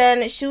think back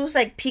then she was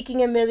like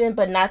peaking a million,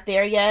 but not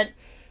there yet.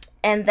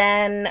 And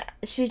then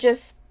she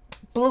just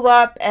blew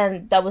up,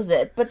 and that was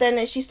it. But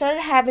then she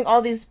started having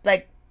all these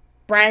like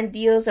brand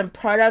deals and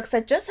products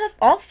that just have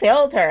all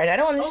failed her, and I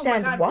don't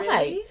understand why.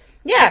 Really?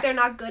 Yeah, like they're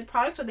not good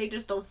products, or they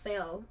just don't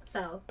sell.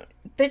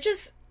 They're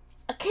just,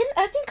 I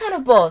think kind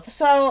of both.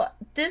 So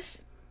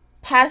this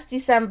past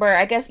December,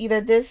 I guess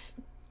either this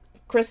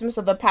Christmas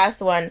or the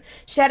past one,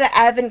 she had an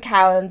advent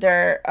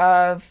calendar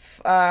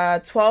of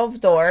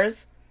 12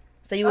 doors.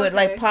 So you would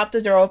like pop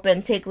the door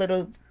open, take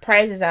little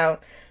prizes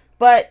out.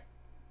 But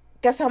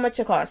guess how much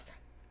it cost?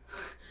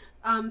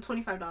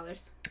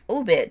 $25.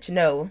 Oh, bitch,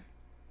 no.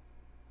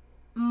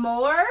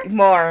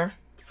 More?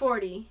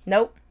 40.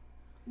 Nope.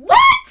 What?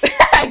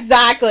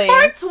 Exactly.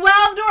 For a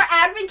 12-door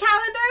advent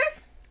calendar?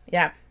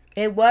 Yeah.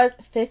 It was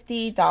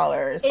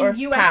 $50 in or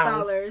US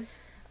pounds.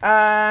 Dollars.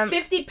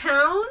 50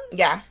 pounds?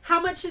 Yeah. How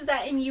much is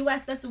that in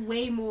US? That's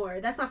way more.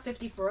 That's not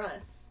 50 for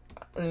us.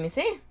 Let me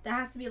see. That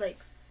has to be like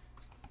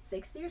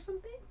 60 or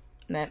something?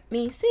 Let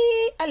me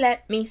see.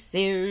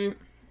 Sorry.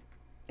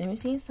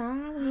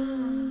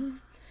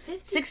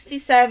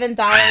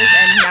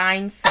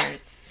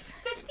 $67.09.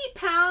 50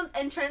 pounds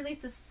and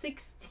translates to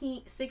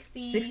 $67.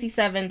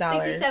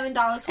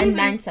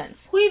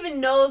 $67.09. Who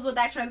even knows what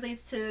that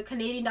translates to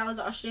Canadian dollars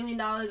or Australian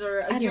dollars or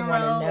a euro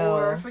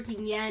or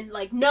freaking yen?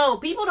 Like, no,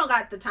 people don't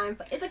got the time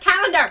for it's a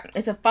calendar.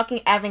 It's a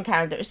fucking advent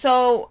calendar.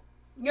 So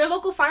your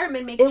local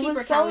firemen make cheaper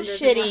calendars. It was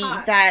so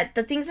shitty that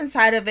the things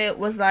inside of it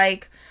was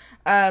like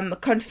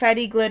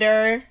confetti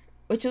glitter,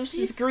 which was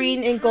just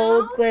green and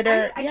gold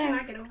glitter. I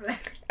cannot get over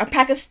that. A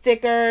pack of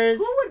stickers.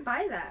 Who would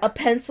buy that? A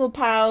pencil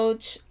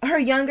pouch. Her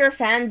younger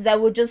fans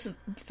that would just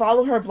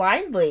follow her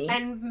blindly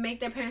and make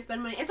their parents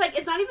spend money. It's like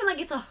it's not even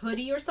like it's a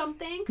hoodie or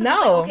something.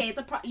 No. It's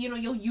like, okay, it's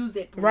you'll use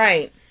it.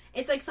 Right.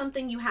 It's like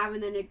something you have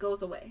and then it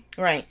goes away.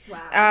 Right.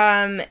 Wow.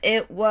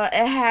 It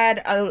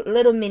had a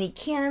little mini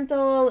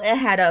candle. It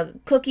had a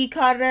cookie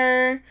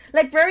cutter.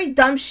 Like very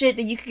dumb shit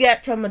that you could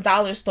get from a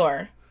dollar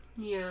store.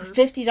 Yeah.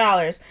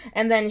 $50.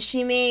 And then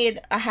she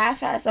made a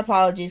half-ass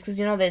apologies because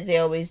you know that they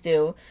always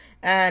do.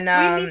 And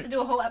we need to do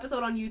a whole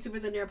episode on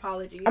YouTubers and their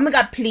apologies. Oh my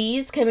god,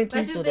 please, can we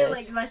please do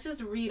this? Let's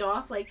just read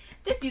off like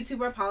this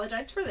YouTuber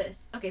apologized for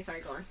this. Okay,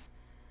 sorry, go on.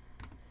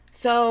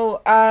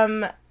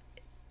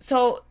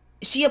 So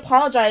she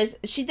apologized.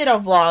 She did a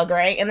vlog,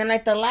 right? And then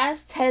like the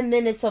last 10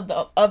 minutes of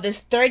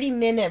this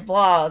 30-minute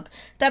vlog,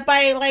 that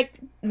by like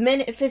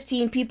minute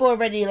 15 people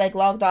already like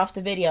logged off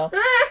the video.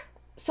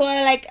 So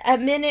like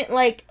at minute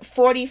like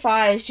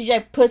 45, she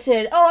like puts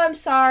in, "Oh, I'm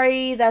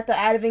sorry that the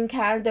advent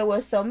calendar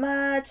was so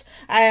much.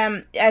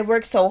 I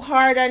worked so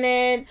hard on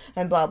it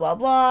and blah blah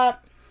blah."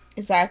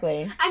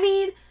 Exactly. I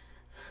mean,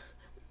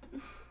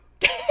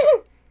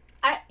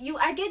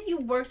 I get you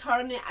worked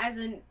hard on it as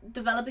in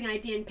developing an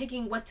idea and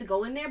picking what to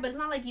go in there, but it's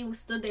not like you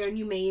stood there and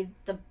you made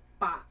the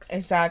box.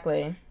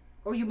 Exactly.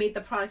 Or you made the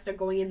products that are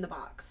going in the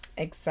box.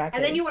 Exactly.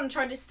 And then you want to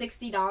charge it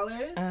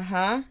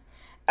 $60.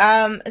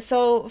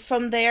 So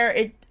from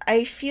there,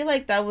 I feel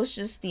like that was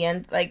just the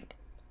end. Like,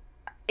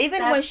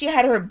 even when she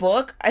had her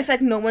book, I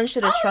felt like no one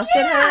should have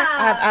trusted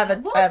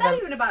her. What was that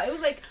even about? It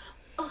was like,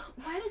 oh,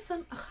 Why does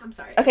some? Ugh, I'm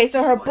sorry. Okay,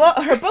 so her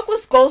book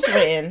was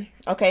ghostwritten.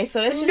 Okay,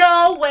 so it's just,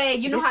 no way.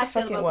 You know how I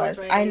feel about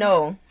ghostwriting. I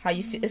know how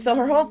you feel. So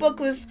her whole book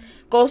was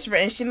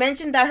ghostwritten. She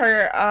mentioned that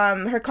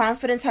her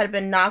confidence had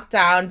been knocked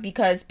down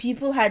because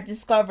people had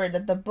discovered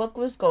that the book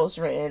was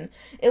ghostwritten.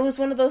 It was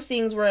one of those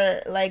things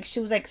where like she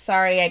was like,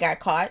 "Sorry, I got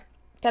caught."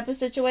 Type of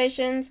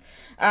situations.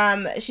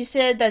 She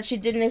said that she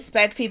didn't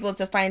expect people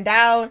to find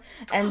out,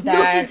 and that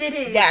no, she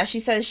didn't. Yeah, she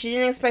said she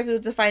didn't expect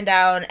people to find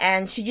out,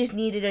 and she just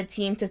needed a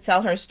team to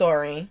tell her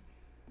story.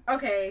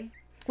 Okay.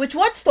 Which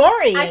what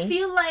story? I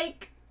feel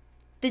like.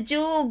 Did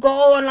you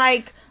go on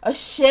like a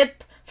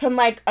ship from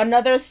like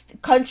another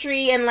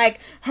country and like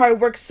her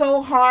work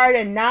so hard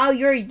and now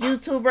you're a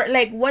YouTuber?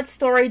 Like, what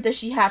story does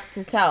she have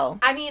to tell?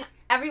 I mean,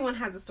 everyone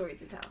has a story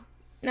to tell.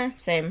 Nah,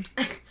 same.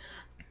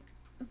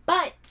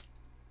 But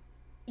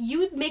you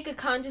would make a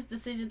conscious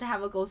decision to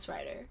have a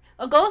ghostwriter.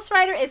 A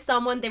ghostwriter is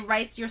someone that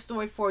writes your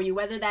story for you,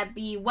 whether that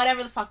be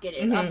whatever the fuck it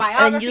is. Mm-hmm. A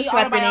biography, and you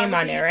slap your name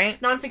on it,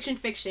 right? Nonfiction,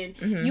 fiction.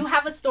 Mm-hmm. You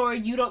have a story,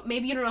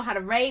 maybe you don't know how to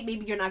write,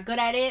 maybe you're not good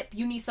at it,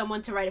 you need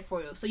someone to write it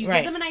for you. So you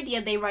give them an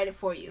idea, they write it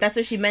for you. That's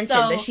what she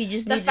mentioned, that she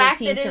just needed a team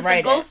to write it. The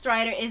fact that it's a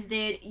ghostwriter is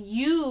that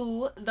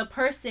you, the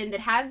person that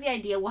has the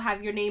idea, will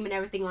have your name and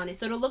everything on it.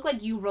 So it'll look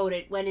like you wrote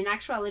it, when in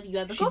actuality you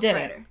had the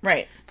ghostwriter.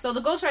 Right. So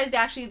the ghostwriter is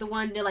actually the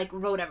one that like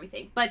wrote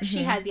everything, but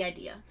she had the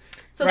idea.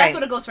 So that's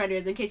what a ghostwriter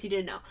is, in case you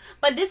didn't know.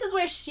 But this is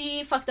where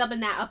she fucked up in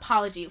that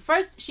apology.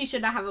 First, she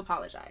should not have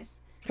apologized.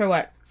 For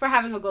what? For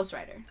having a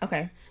ghostwriter.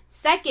 Okay.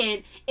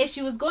 Second, if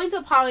she was going to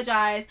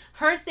apologize,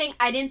 her saying,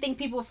 I didn't think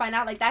people would find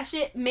out, like, that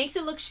shit makes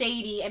it look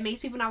shady and makes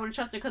people not want to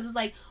trust her, because it's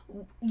like,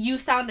 you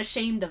sound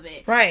ashamed of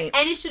it. Right.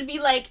 And it should be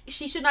like,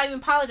 she should not even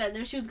apologize. And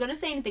if she was going to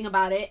say anything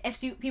about it, if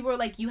people were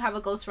like, you have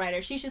a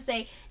ghostwriter, she should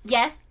say,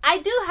 yes, I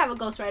do have a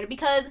ghostwriter,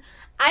 because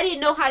I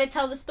didn't know how to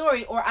tell the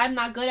story, or I'm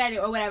not good at it,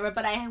 or whatever,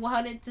 but I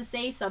wanted to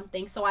say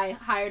something, so I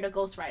hired a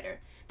ghostwriter.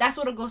 That's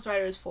what a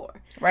ghostwriter is for.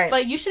 Right.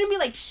 But you shouldn't be,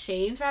 like,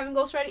 shamed for having a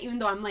ghostwriter, even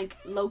though I'm, like,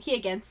 low-key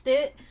against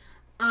it.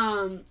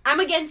 I'm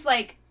against,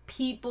 like,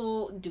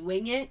 people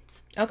doing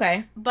it.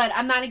 Okay. But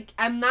I'm not like,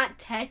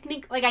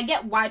 I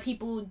get why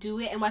people do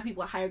it and why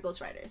people hire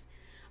ghostwriters.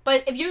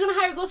 But if you're gonna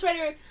hire a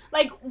ghostwriter,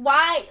 like,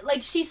 why,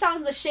 like, she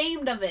sounds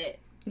ashamed of it.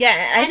 Yeah,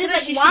 I feel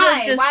like she should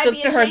have just stuck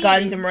to her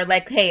guns and were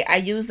like, hey, I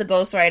used the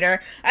ghostwriter.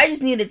 I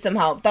just needed some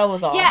help. That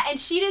was all. Yeah, and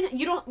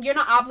you're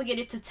not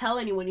obligated to tell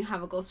anyone you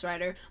have a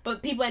ghostwriter,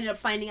 but people ended up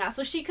finding out.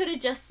 So she could have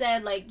just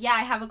said, like, yeah,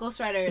 I have a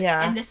ghostwriter,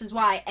 and this is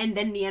why, and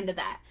then the end of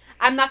that.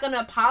 I'm not going to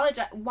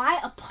apologize. Why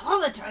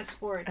apologize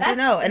for it? I don't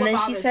know. And then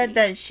she said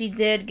that she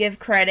did give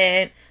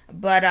credit,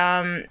 but,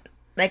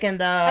 like in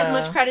the... as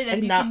much credit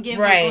as you can give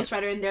a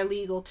ghostwriter in their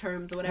legal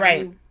terms or whatever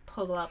you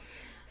pull up.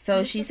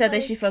 So she said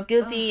that she felt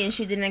guilty and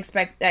she didn't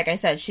expect, like I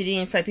said, she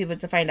didn't expect people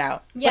to find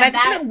out. Yeah, but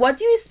I feel like, what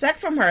do you expect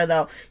from her,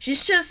 though?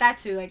 She's just... that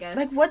too, I guess.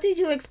 Like, what did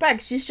you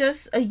expect? She's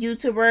just a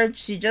YouTuber.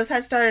 She just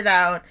had started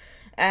out,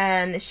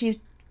 and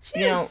she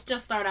didn't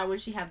just start out when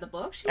she had the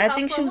book. I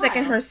think she was, like,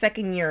 in her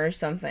second year or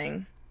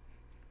something.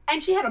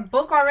 And she had a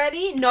book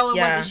already? No, it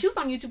wasn't. She was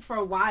on YouTube for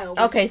a while.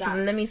 Okay, so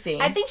let me see.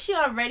 I think she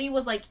already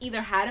was, like, either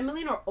had 1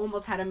 million or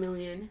almost had 1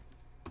 million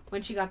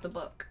when she got the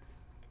book.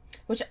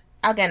 Which...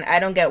 Again, I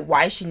don't get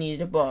why she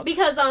needed a book.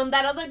 Because,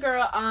 that other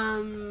girl,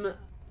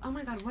 oh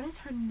my god, what is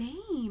her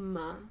name?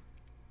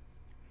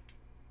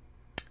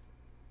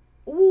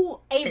 Ooh,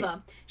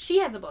 Ava. She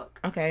has a book.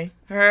 Okay.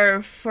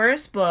 Her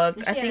first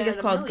book, I think, is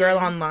called Girl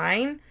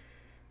Online.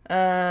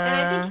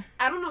 And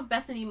I don't know if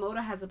Bethany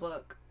Moda has a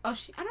book. Oh,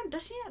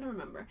 does she? I don't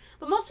remember.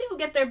 But most people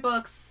get their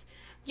books,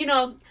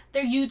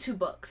 their YouTube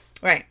books.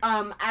 Right.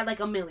 At, like,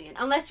 1 million.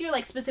 Unless you're,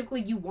 like,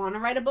 specifically you want to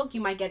write a book,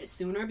 you might get it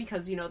sooner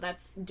because,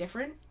 that's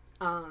different.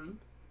 So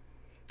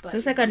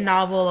it's like a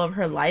novel of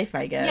her life,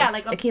 I guess. Yeah,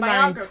 like a it came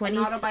out in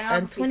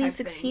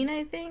 2016,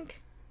 I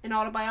think. An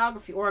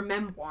autobiography or a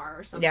memoir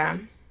or something. Yeah.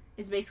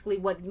 Is basically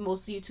what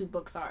most YouTube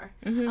books are.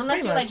 Mm-hmm,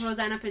 unless you're like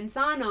Rosanna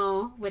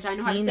Pensano, which I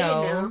know how to say it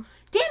now.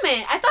 Damn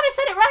it! I thought I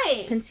said it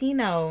right!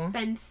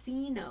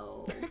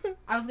 Pensino.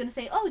 I was gonna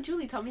say, oh,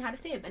 Julie told me how to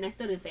say it, and I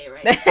still didn't say it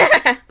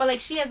right. But, like,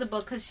 she has a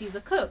book because she's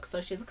a cook,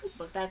 so she has a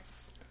cookbook.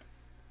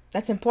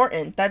 That's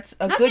important. That's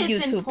a good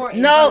YouTube book.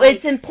 No,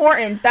 it's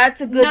important.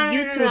 That's a good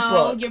YouTube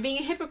book. You're being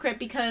a hypocrite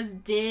because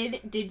did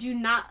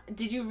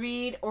you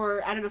read,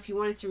 or I don't know if you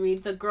wanted to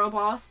read, the Girl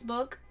Boss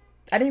book?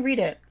 I didn't read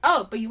it.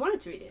 Oh, but you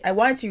wanted to read it. I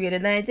wanted to read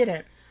it, then I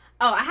didn't.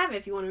 Oh, I have it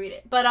if you want to read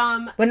it. But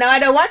now I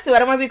don't want to. I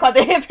don't want to be called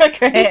a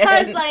hypocrite.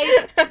 Because, like,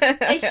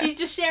 she's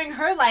just sharing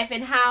her life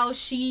and how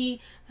she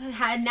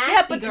had nasty.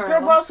 Yeah, but girl, the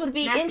Girl Boss would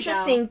be nasty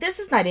interesting. girl. This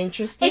is not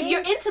interesting. If you're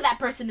into that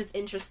person, it's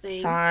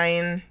interesting.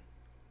 Fine.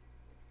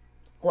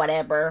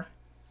 Whatever.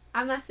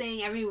 I'm not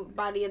saying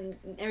everybody and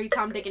every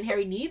Tom, Dick, and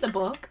Harry needs a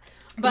book.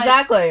 But,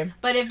 exactly.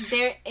 But if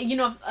they're,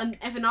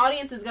 if an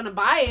audience is gonna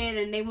buy it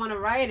and they want to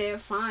write it,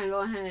 fine,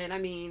 go ahead. I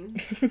mean,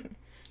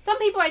 some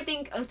people, I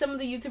think, some of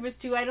the YouTubers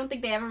too, I don't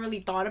think they ever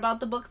really thought about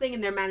the book thing,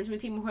 and their management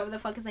team or whoever the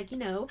fuck is like,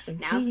 now's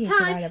the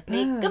time,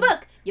 make a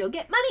book, you'll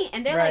get money.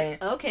 And they're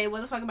like, okay,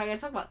 what the fuck am I going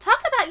to talk about? Talk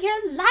about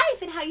your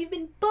life and how you've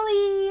been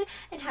bullied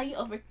and how you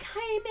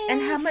overcame it.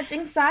 And how much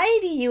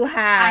anxiety you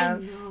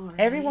have. I know, right?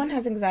 Everyone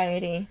has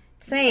anxiety.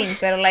 Same,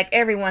 but like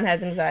everyone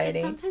has anxiety.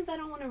 And sometimes I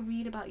don't want to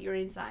read about your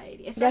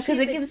anxiety. Yeah, because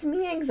it gives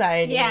me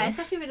anxiety. Yeah,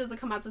 especially if it doesn't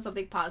come out to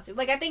something positive.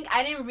 Like, I think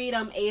I didn't read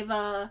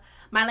Ava,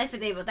 My Life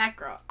is Ava, that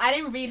girl. I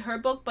didn't read her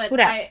book, but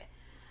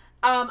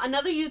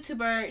another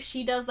YouTuber,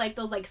 she does like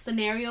those like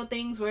scenario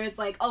things where it's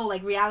like, oh,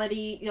 like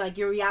reality, like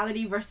your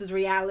reality versus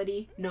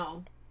reality.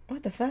 No.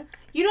 What the fuck?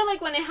 You know,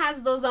 like when it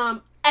has those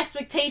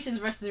expectations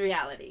versus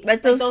reality,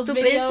 like those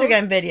stupid videos.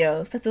 Instagram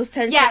videos, like those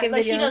 10-second videos.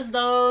 Like she does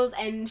those,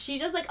 and she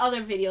does like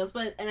other videos,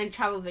 and like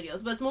travel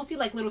videos, but it's mostly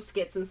like little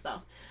skits and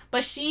stuff.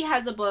 But she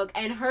has a book,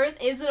 and hers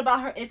isn't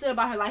about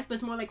her life, but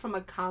it's more like from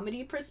a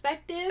comedy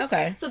perspective.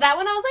 Okay. So that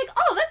one I was like,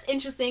 oh, that's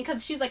interesting,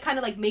 because she's like kind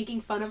of like making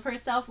fun of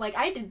herself, like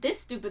I did this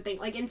stupid thing,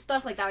 like and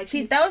stuff like that. Like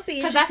see, that would be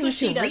interesting, because that's what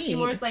she does. Read. She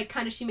more like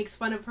kind of she makes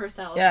fun of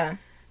herself. Yeah.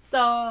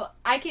 So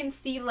I can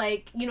see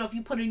like, you know, if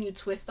you put a new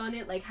twist on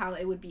it, like how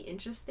it would be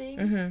interesting.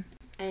 Mm-hmm.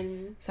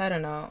 And so I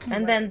don't know.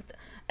 And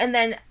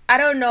then I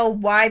don't know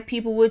why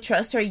people would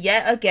trust her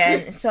yet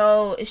again.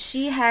 So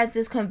she had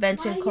this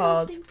convention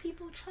called. Why do you think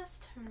people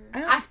trust her?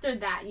 After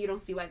that, you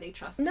don't see why they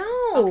trust her.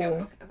 No.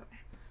 Okay.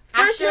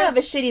 First you have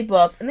a shitty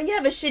book, and then you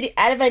have a shitty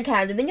advent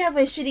calendar, then you have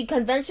a shitty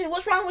convention.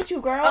 What's wrong with you,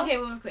 girl? Okay,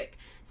 real quick.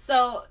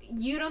 So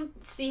you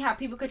don't see how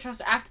people could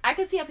trust her after. I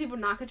could see how people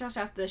not could trust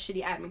her after the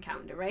shitty advent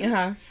calendar, right?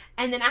 Uh-huh.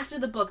 And then after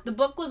the book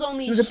was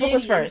only the book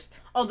was first.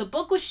 Oh, the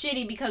book was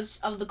shitty because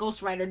of the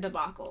ghostwriter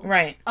debacle.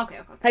 Right. Okay.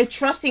 Like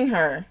trusting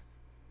her.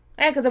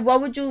 Yeah, because what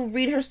would you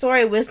read her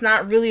story when it's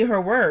not really her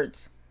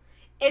words?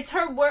 It's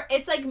her word.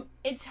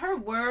 It's her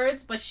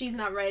words, but she's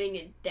not writing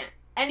it down.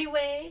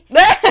 Anyway,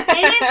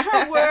 it is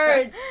her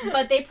words,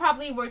 but they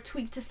probably were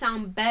tweaked to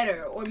sound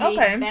better or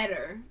made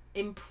better,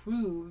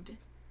 improved.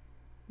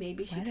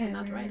 Maybe she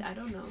cannot write. I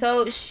don't know.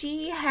 So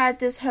she had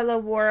this Hello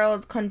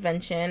World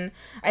convention.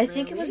 I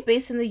think it was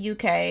based in the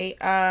UK.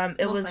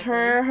 It was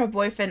her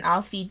boyfriend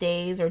Alfie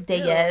Days or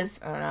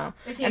Deyes. I don't know.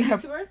 Is he a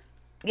YouTuber?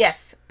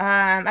 Yes.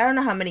 I don't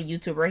know how many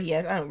YouTuber he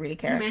has. I don't really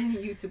care. Many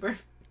YouTuber.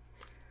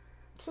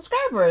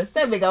 Subscribers.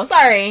 There we go.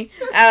 Sorry.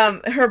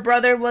 Her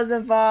brother was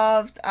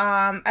involved.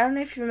 I don't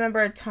know if you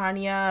remember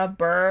Tanya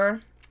Burr.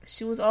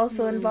 She was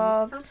also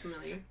involved. Sounds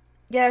familiar.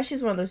 Yeah,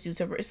 she's one of those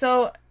YouTubers.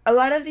 So a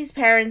lot of these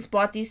parents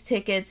bought these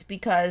tickets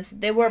because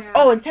they were. Yeah.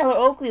 Oh, and Taylor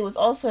Oakley was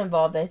also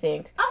involved, I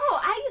think. Oh,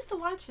 I used to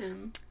watch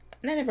him.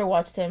 I never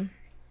watched him.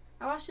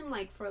 I watched him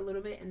like for a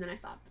little bit and then I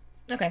stopped.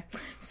 Okay,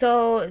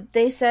 so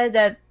they said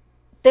that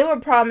they were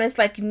promised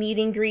like meet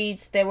and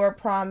greets. They were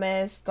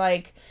promised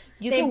like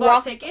you could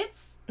walk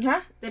tickets.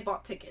 Huh? They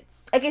bought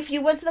tickets. Like if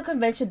you went to the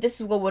convention,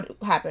 this is what would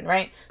happen,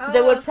 right? So they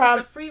would it's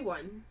a free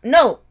one.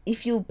 No,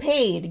 if you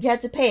paid, you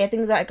had to pay. I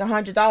think it's like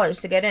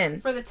 $100 to get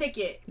in for the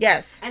ticket.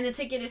 Yes. And the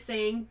ticket is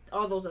saying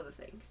all those other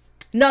things.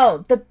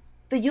 No, the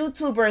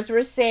YouTubers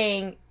were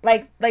saying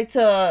like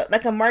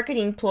a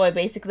marketing ploy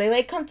basically.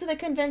 Like come to the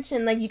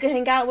convention, like you can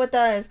hang out with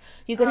us.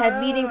 You can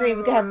have meet and greet.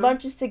 We can have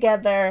lunches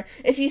together.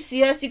 If you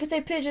see us, you can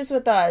take pictures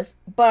with us.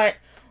 But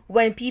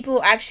when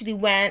people actually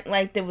went,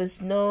 like, there was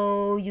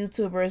no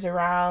YouTubers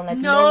around. Like,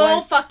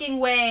 no fucking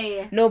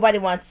way. Nobody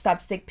wanted to stop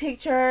to take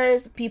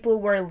pictures. People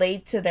were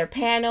late to their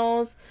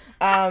panels.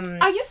 Are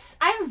you?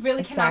 I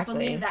really cannot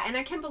believe that. And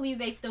I can't believe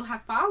they still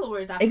have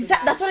followers after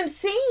that. That's what I'm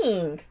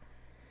saying.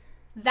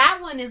 That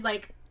one is,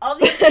 like, all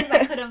these things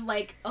I could have,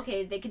 like,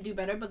 okay, they could do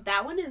better. But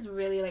that one is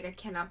really, like, I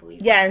cannot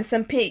believe that. And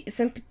some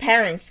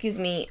parents,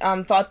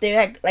 thought they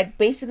had, like,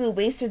 basically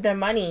wasted their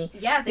money.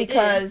 Yeah, they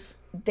because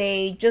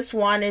they just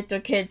wanted their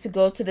kid to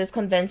go to this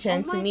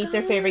convention to meet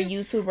their favorite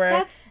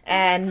YouTuber,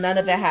 and none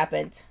of it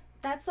happened.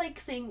 That's like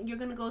saying you're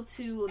gonna go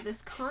to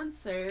this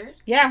concert.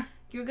 Yeah.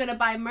 You're gonna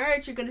buy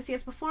merch. You're gonna see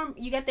us perform.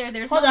 You get there.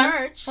 There's no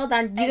merch. Hold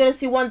on. You're gonna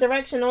see One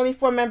Direction. Only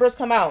 4 members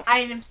come out. I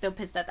am still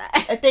pissed at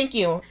that. Thank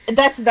you.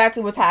 That's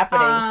exactly what's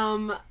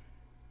happening.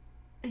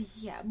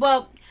 Yeah.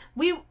 Well,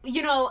 he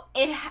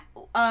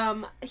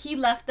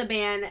left the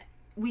band.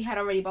 We had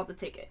already bought the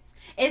tickets.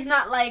 It's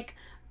not like.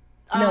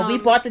 No, we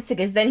bought the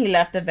tickets, then he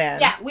left the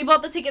band. Yeah, we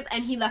bought the tickets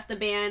and he left the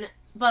band.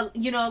 But,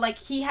 like,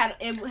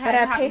 But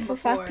I paid for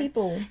 5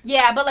 people.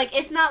 Yeah, but, like,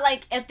 it's not,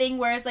 like, a thing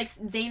where it's, like,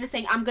 Zayn is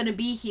saying, I'm gonna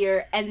be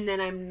here, and then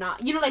I'm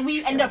not. Like,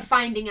 we end up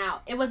finding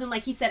out. It wasn't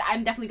like he said,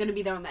 I'm definitely gonna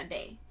be there on that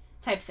day.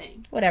 Type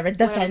thing. Whatever,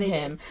 defend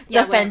him.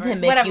 Yeah, defend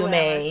him if you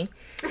may.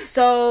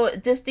 So,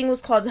 this thing was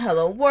called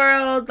Hello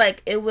World.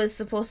 Like, it was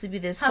supposed to be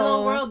this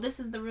Hello World, this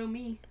is the real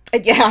me.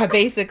 Yeah,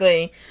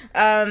 basically.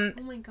 Oh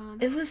my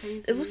god. It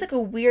was like a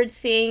weird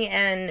thing,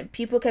 and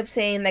people kept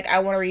saying like, I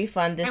want a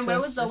refund. And where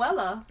was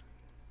Zoella?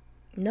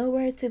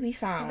 Nowhere to be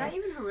found. Is that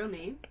even her real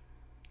name?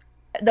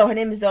 No, her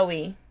name is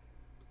Zoe.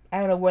 I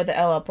don't know where the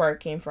Ella part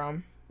came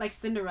from. Like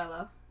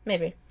Cinderella.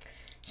 Maybe.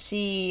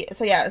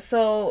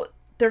 So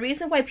the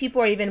reason why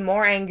people are even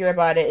more angry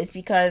about it is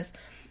because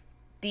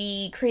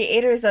the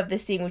creators of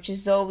this thing, which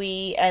is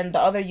Zoe and the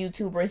other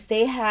YouTubers,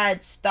 they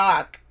had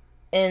stock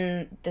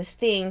in this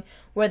thing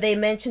where they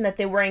mentioned that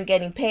they weren't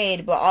getting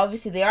paid, but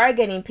obviously they are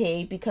getting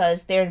paid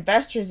because they're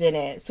investors in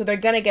it, so they're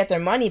gonna get their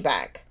money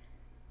back.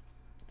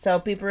 So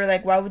people are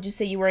like, why would you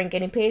say you weren't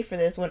getting paid for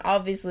this when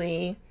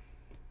obviously,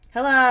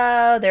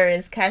 hello, there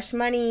is cash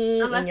money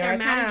unless in your they're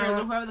account. managers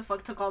or whoever the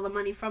fuck took all the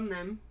money from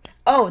them.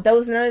 Oh, that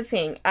was another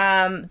thing.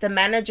 The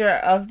manager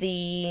of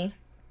the,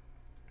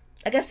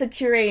 I guess the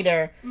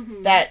curator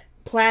that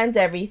planned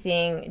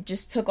everything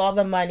just took all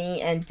the money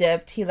and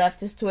dipped. He left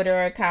his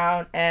Twitter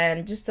account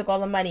and just took all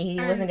the money. He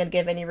wasn't going to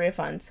give any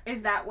refunds.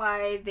 Is that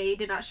why they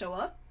did not show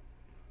up?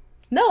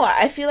 No,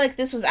 I feel like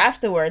this was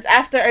afterwards.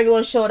 After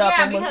everyone showed up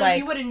and was like... Yeah, because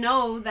you wouldn't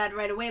know that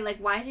right away. Like,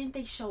 why didn't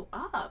they show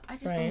up? I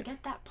just don't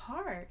get that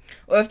part.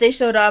 Or if they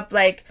showed up,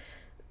 like,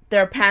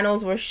 their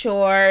panels were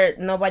short,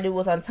 nobody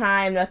was on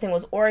time, nothing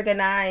was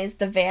organized.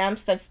 The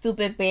Vamps, that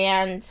stupid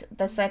band,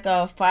 that's like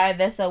a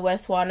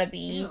 5SOS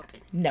wannabe. Ew.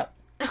 No.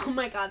 Oh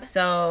my god.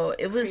 So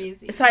it was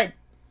crazy. So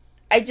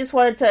I just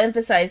wanted to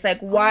emphasize, like,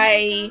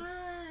 why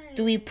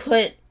do we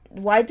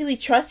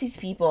trust these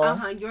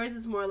people? Yours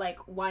is more like,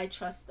 why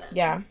trust them?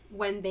 Yeah.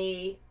 When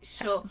they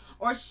show,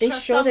 or they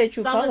show their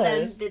true colors. Some of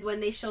them did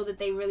when they show that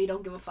they really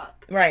don't give a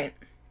fuck. Right.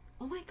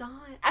 Oh my god.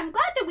 I'm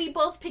glad that we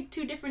both picked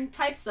two different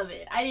types of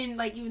it. I didn't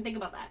like even think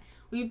about that.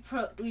 We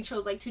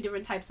chose like two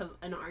different types of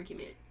an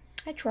argument.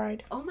 I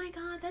tried. Oh my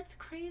god, that's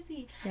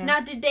crazy. Yeah. Now,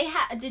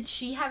 did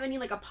she have any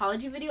like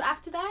apology video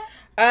after that?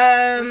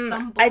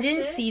 I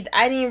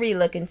didn't really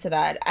look into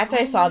that. After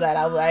I saw that,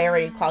 I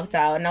already clocked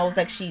out, and I was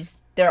like,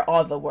 they're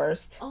all the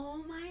worst.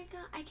 Oh my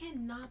god, I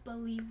cannot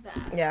believe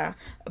that. Yeah,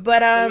 but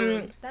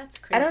that's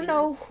crazy. I don't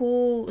know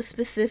who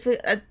specific.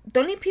 The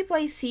only people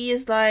I see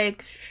is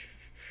like.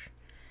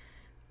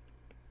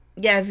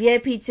 Yeah,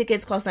 VIP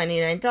tickets cost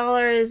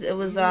 $99. It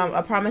was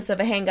a promise of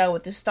a hangout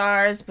with the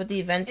stars, but the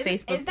event's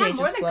Facebook page was flooded.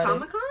 Is that more than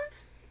Comic-Con?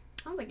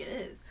 Sounds like it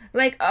is.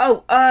 Like,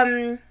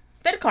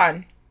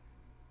 VidCon.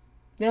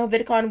 You know,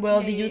 VidCon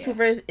World, the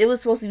YouTubers, it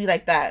was supposed to be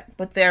like that,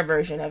 but their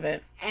version of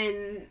it.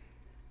 And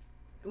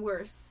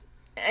worse.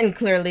 And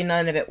clearly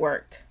none of it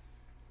worked.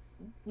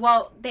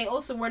 Well, they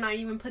also were not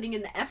even putting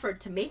in the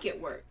effort to make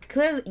it work.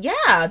 Clearly,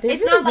 yeah,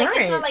 it's not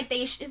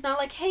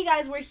like, hey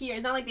guys, we're here.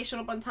 It's not like they showed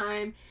up on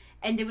time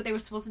and did what they were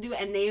supposed to do,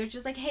 and they were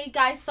just like, hey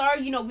guys,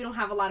 sorry, we don't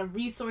have a lot of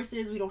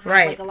resources, we don't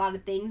have like a lot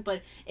of things,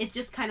 but it's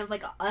just kind of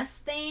like a us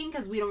thing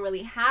because we don't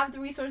really have the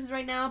resources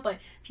right now, but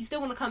if you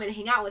still want to come and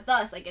hang out with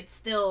us, like that's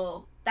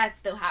still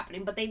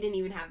happening. But they didn't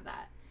even have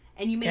that,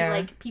 and you made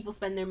like people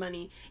spend their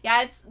money.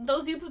 Yeah, it's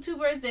those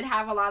YouTubers that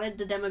have a lot of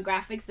the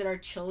demographics that are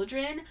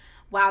children.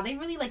 Wow, they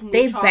really like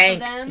mooch off of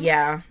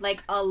them,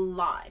 like a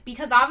lot,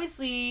 because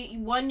obviously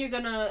one, you're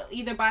gonna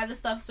either buy the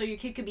stuff so your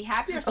kid could be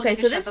happy, or so so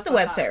this is the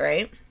website up.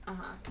 Right?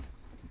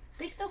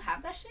 They still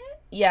have that shit?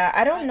 Yeah,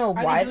 I don't know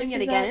why they doing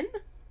it again.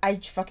 I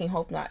fucking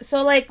hope not.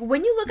 So, like,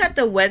 when you look at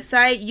the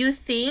website, you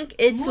think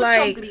it's Mucho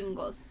like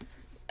gringos.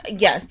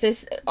 Yes,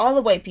 there's all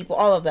the white people,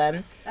 all of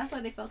them. That's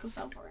why they fell for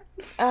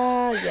it.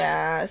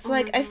 Yeah. So,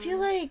 like, I feel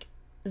like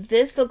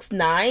this looks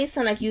nice,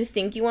 and like you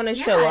think you want to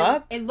show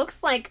up. It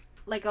looks like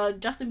a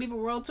Justin Bieber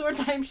World Tour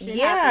type shit.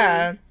 Yeah,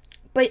 happening.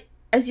 But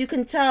as you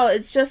can tell,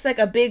 it's just like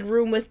a big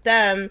room with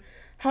them.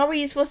 How are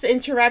you supposed to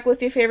interact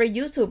with your favorite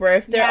YouTuber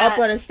if they're up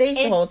on a stage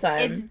the whole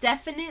time? It's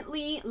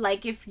definitely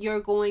like if you're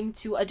going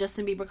to a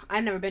Justin Bieber...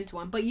 I've never been to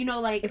one, but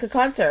like... a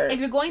concert. If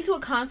you're going to a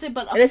concert,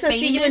 but and it's a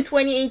See You in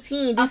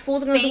 2018. These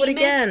fools are going to do it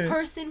again.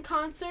 Person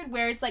concert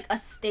where it's like a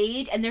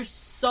stage and there's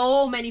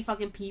so many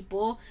fucking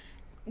people...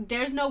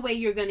 There's no way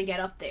you're gonna get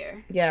up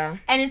there. Yeah.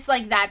 And it's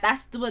like that.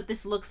 That's what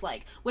this looks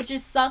like. Which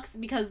just sucks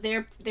because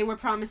they were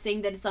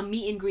promising that it's a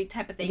meet and greet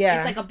type of thing. Yeah.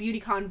 It's like a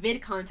BeautyCon,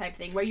 VidCon type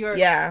thing where you're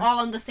all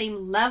on the same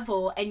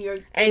level and you're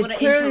able to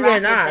clearly interact they're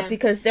with not them.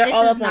 Because they're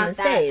all up on the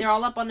stage. They're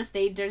all up on the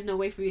stage. There's no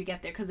way for you to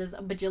get there because there's a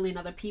bajillion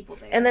other people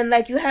there. And then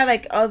like you have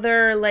like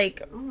other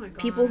like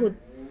people who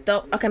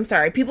don't. Okay, I'm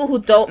sorry. People who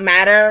don't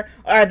matter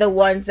are the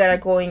ones that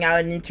are going out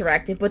and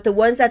interacting. But the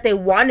ones that they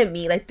want to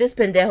meet, like this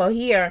pendejo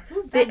here.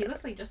 Who's that? He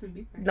looks like Justin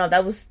Bieber. No,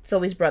 that was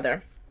Zoe's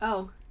brother.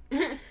 Oh.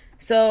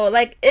 So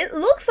like it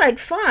looks like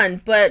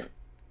fun, but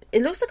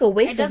it looks like a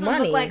waste of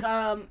money. It doesn't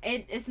look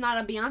like it's not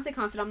a Beyonce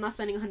concert. I'm not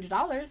spending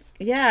 $100.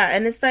 Yeah,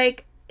 and it's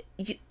like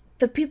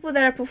the people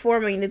that are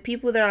performing, the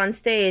people that are on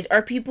stage,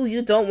 are people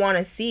you don't want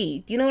to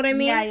see. Do you know what I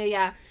mean?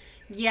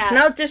 Yeah.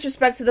 No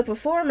disrespect to the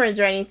performers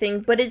or anything,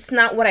 but it's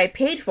not what I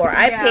paid for.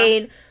 I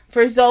paid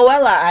for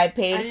Zoella. I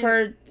paid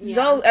for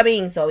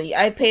Zoe.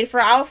 I paid for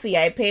Alfie.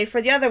 I paid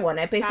for the other one.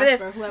 I paid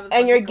Casper, for this.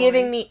 And you're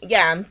giving me...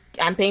 Yeah,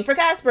 I'm paying for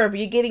Casper, but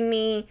you're giving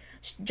me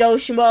Joe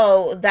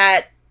Schmo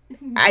that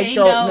I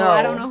don't know.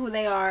 I don't know who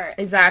they are.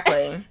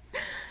 Exactly.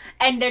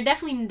 And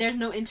there's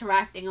no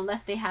interacting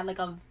unless they had like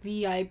a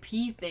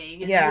VIP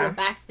thing and a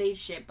backstage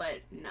shit,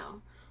 but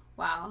no.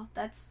 Wow,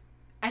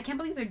 I can't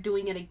believe they're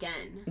doing it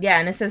again. Yeah,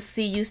 and it says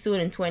see you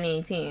soon in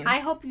 2018. I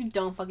hope you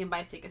don't fucking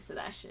buy tickets to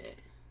that shit.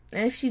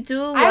 And if you do,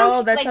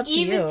 well, that's up to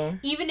you.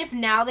 Even if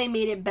now they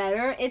made it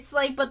better, it's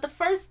like, but the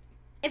first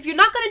if you're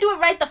not gonna do it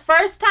right the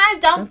first time,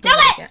 don't do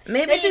it. Yeah.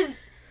 Maybe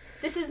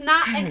this is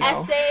not an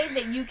essay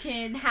that you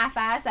can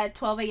half-ass at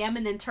 12 a.m.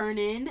 and then turn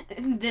in.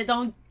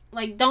 Don't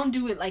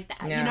do it like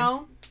that. You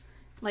know,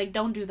 like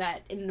don't do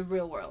that in the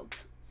real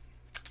world.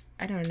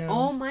 I don't know.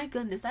 Oh my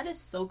goodness, that is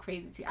so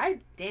crazy.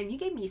 Damn, you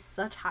gave me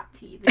such hot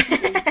tea. This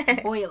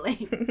is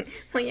boiling.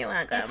 Well, you're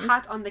welcome. It's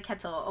hot on the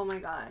kettle. Oh my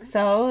god.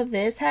 So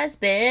this has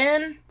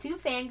been 2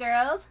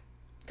 fangirls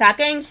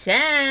talking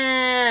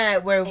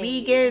shit, where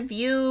we give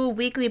you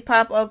weekly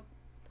pop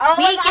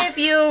give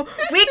you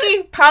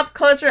weekly pop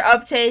culture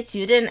updates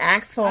you didn't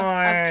ask for.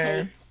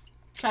 Updates.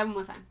 Try one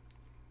more time.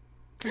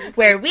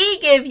 Where we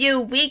give you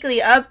weekly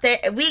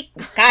update.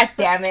 God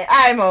damn it,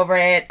 I'm over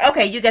it.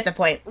 Okay, you get the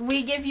point.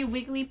 We give you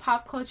weekly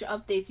pop culture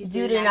updates you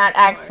did not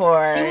ask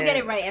for. She will get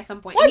it right at some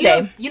point. One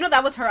day. You know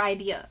that was her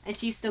idea, and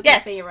she still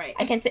can't say it right.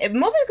 I can't say it.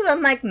 Mostly because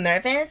I'm like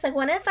nervous. Like,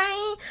 what if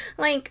I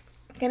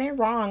get it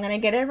wrong? And I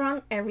get it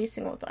wrong every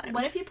single time.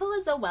 What if you pull a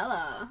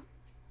Zoella?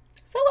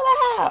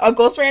 Zoella, a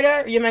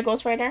ghostwriter? You're my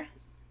ghostwriter?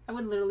 I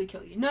would literally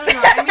kill you. No.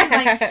 I mean,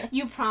 like,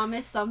 you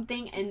promise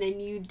something and then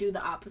you do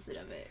the opposite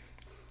of it.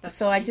 That's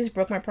so funny. I just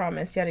broke my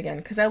promise yet again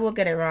because I will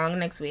get it wrong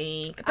next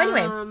week. But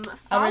anyway,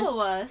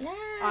 follow us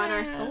on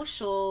our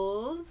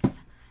socials.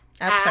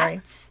 I'm sorry.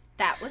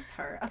 That was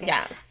her. Okay.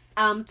 Yes.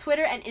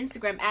 Twitter and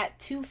Instagram at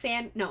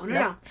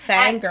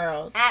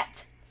Fangirls.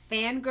 At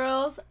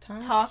Fangirls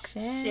Talk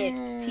Shit.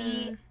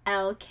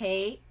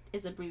 TLK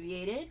is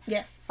abbreviated.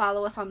 Yes.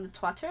 Follow us on the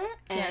Twitter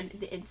and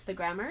the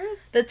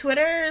Instagrammers. The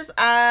Twitters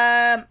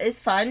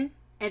is fun.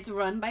 It's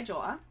run by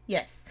Joa.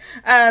 Yes.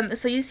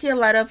 So you see a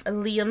lot of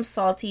Liam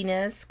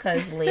saltiness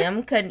because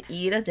Liam can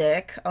eat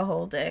a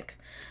whole dick.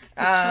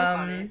 Choke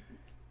on it.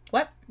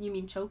 What? You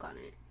mean choke on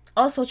it?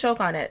 Also choke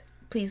on it,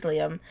 please,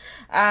 Liam.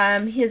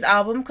 His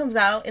album comes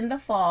out in the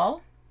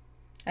fall.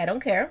 I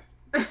don't care.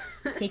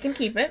 He can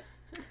keep it.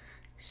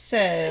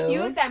 So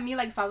you looked at me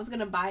like if I was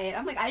gonna buy it.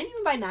 I'm like, I didn't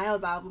even buy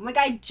Niall's album. Like,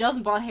 I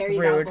just bought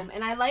Harry's album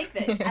and I liked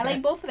it. I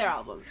like both of their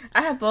albums.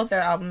 I have both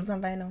their albums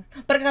on vinyl.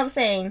 But like I was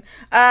saying,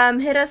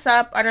 hit us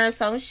up on our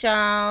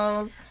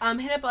socials.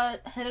 Hit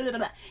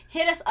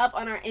us up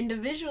on our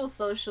individual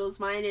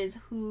socials. Mine is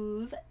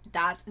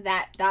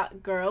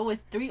who's.that.girl with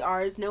 3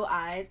 R's, no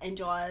I's, and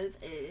Joa's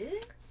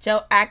is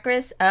Joe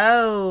Acris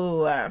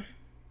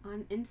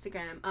on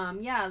Instagram.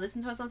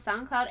 Listen to us on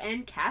SoundCloud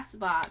and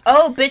Castbox.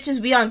 Oh, bitches,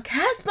 we on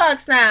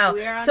Castbox now.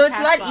 We are on so it's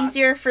Castbox. A lot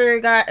easier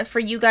for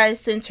you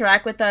guys to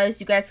interact with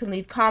us. You guys can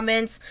leave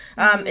comments.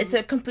 It's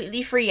a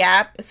completely free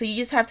app, so you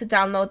just have to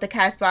download the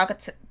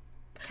Castbox.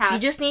 You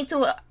just need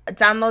to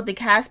download the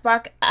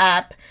Castbox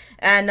app,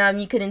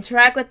 and you can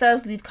interact with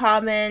us, leave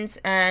comments,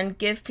 and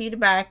give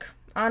feedback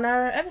on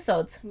our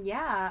episodes.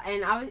 Yeah,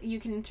 and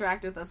you can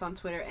interact with us on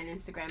Twitter and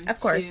Instagram.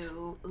 Of course.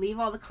 To leave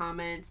all the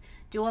comments,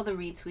 do all the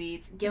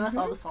retweets, give us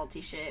all the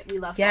salty shit. We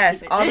love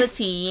salty bitches. All the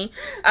tea.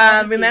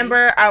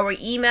 Remember, our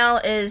email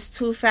is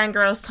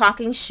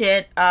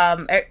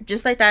 2fangirlstalkingshit.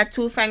 Just like that,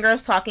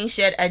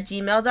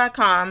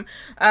 2fangirlstalkingshit@gmail.com.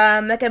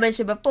 Like I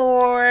mentioned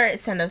before,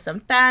 send us some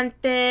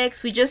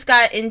fanfics. We just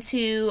got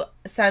into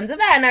Sons of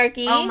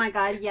Anarchy. Oh my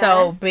god, yes.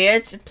 So,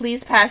 bitch,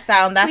 please pass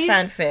down that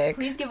fanfic.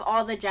 Please give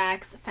all the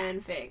Jacks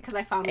fanfic, because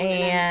I found one.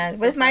 And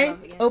what is mine?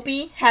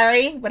 Opie?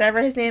 Harry?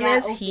 Whatever his name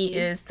is. Opie. He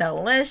is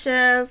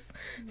delicious.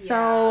 Yeah.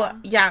 So,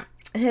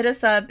 hit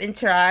us up,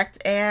 interact,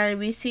 and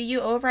we see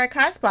you over at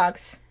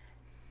Castbox.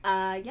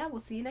 We'll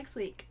see you next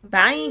week.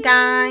 Bye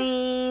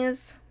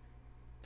guys.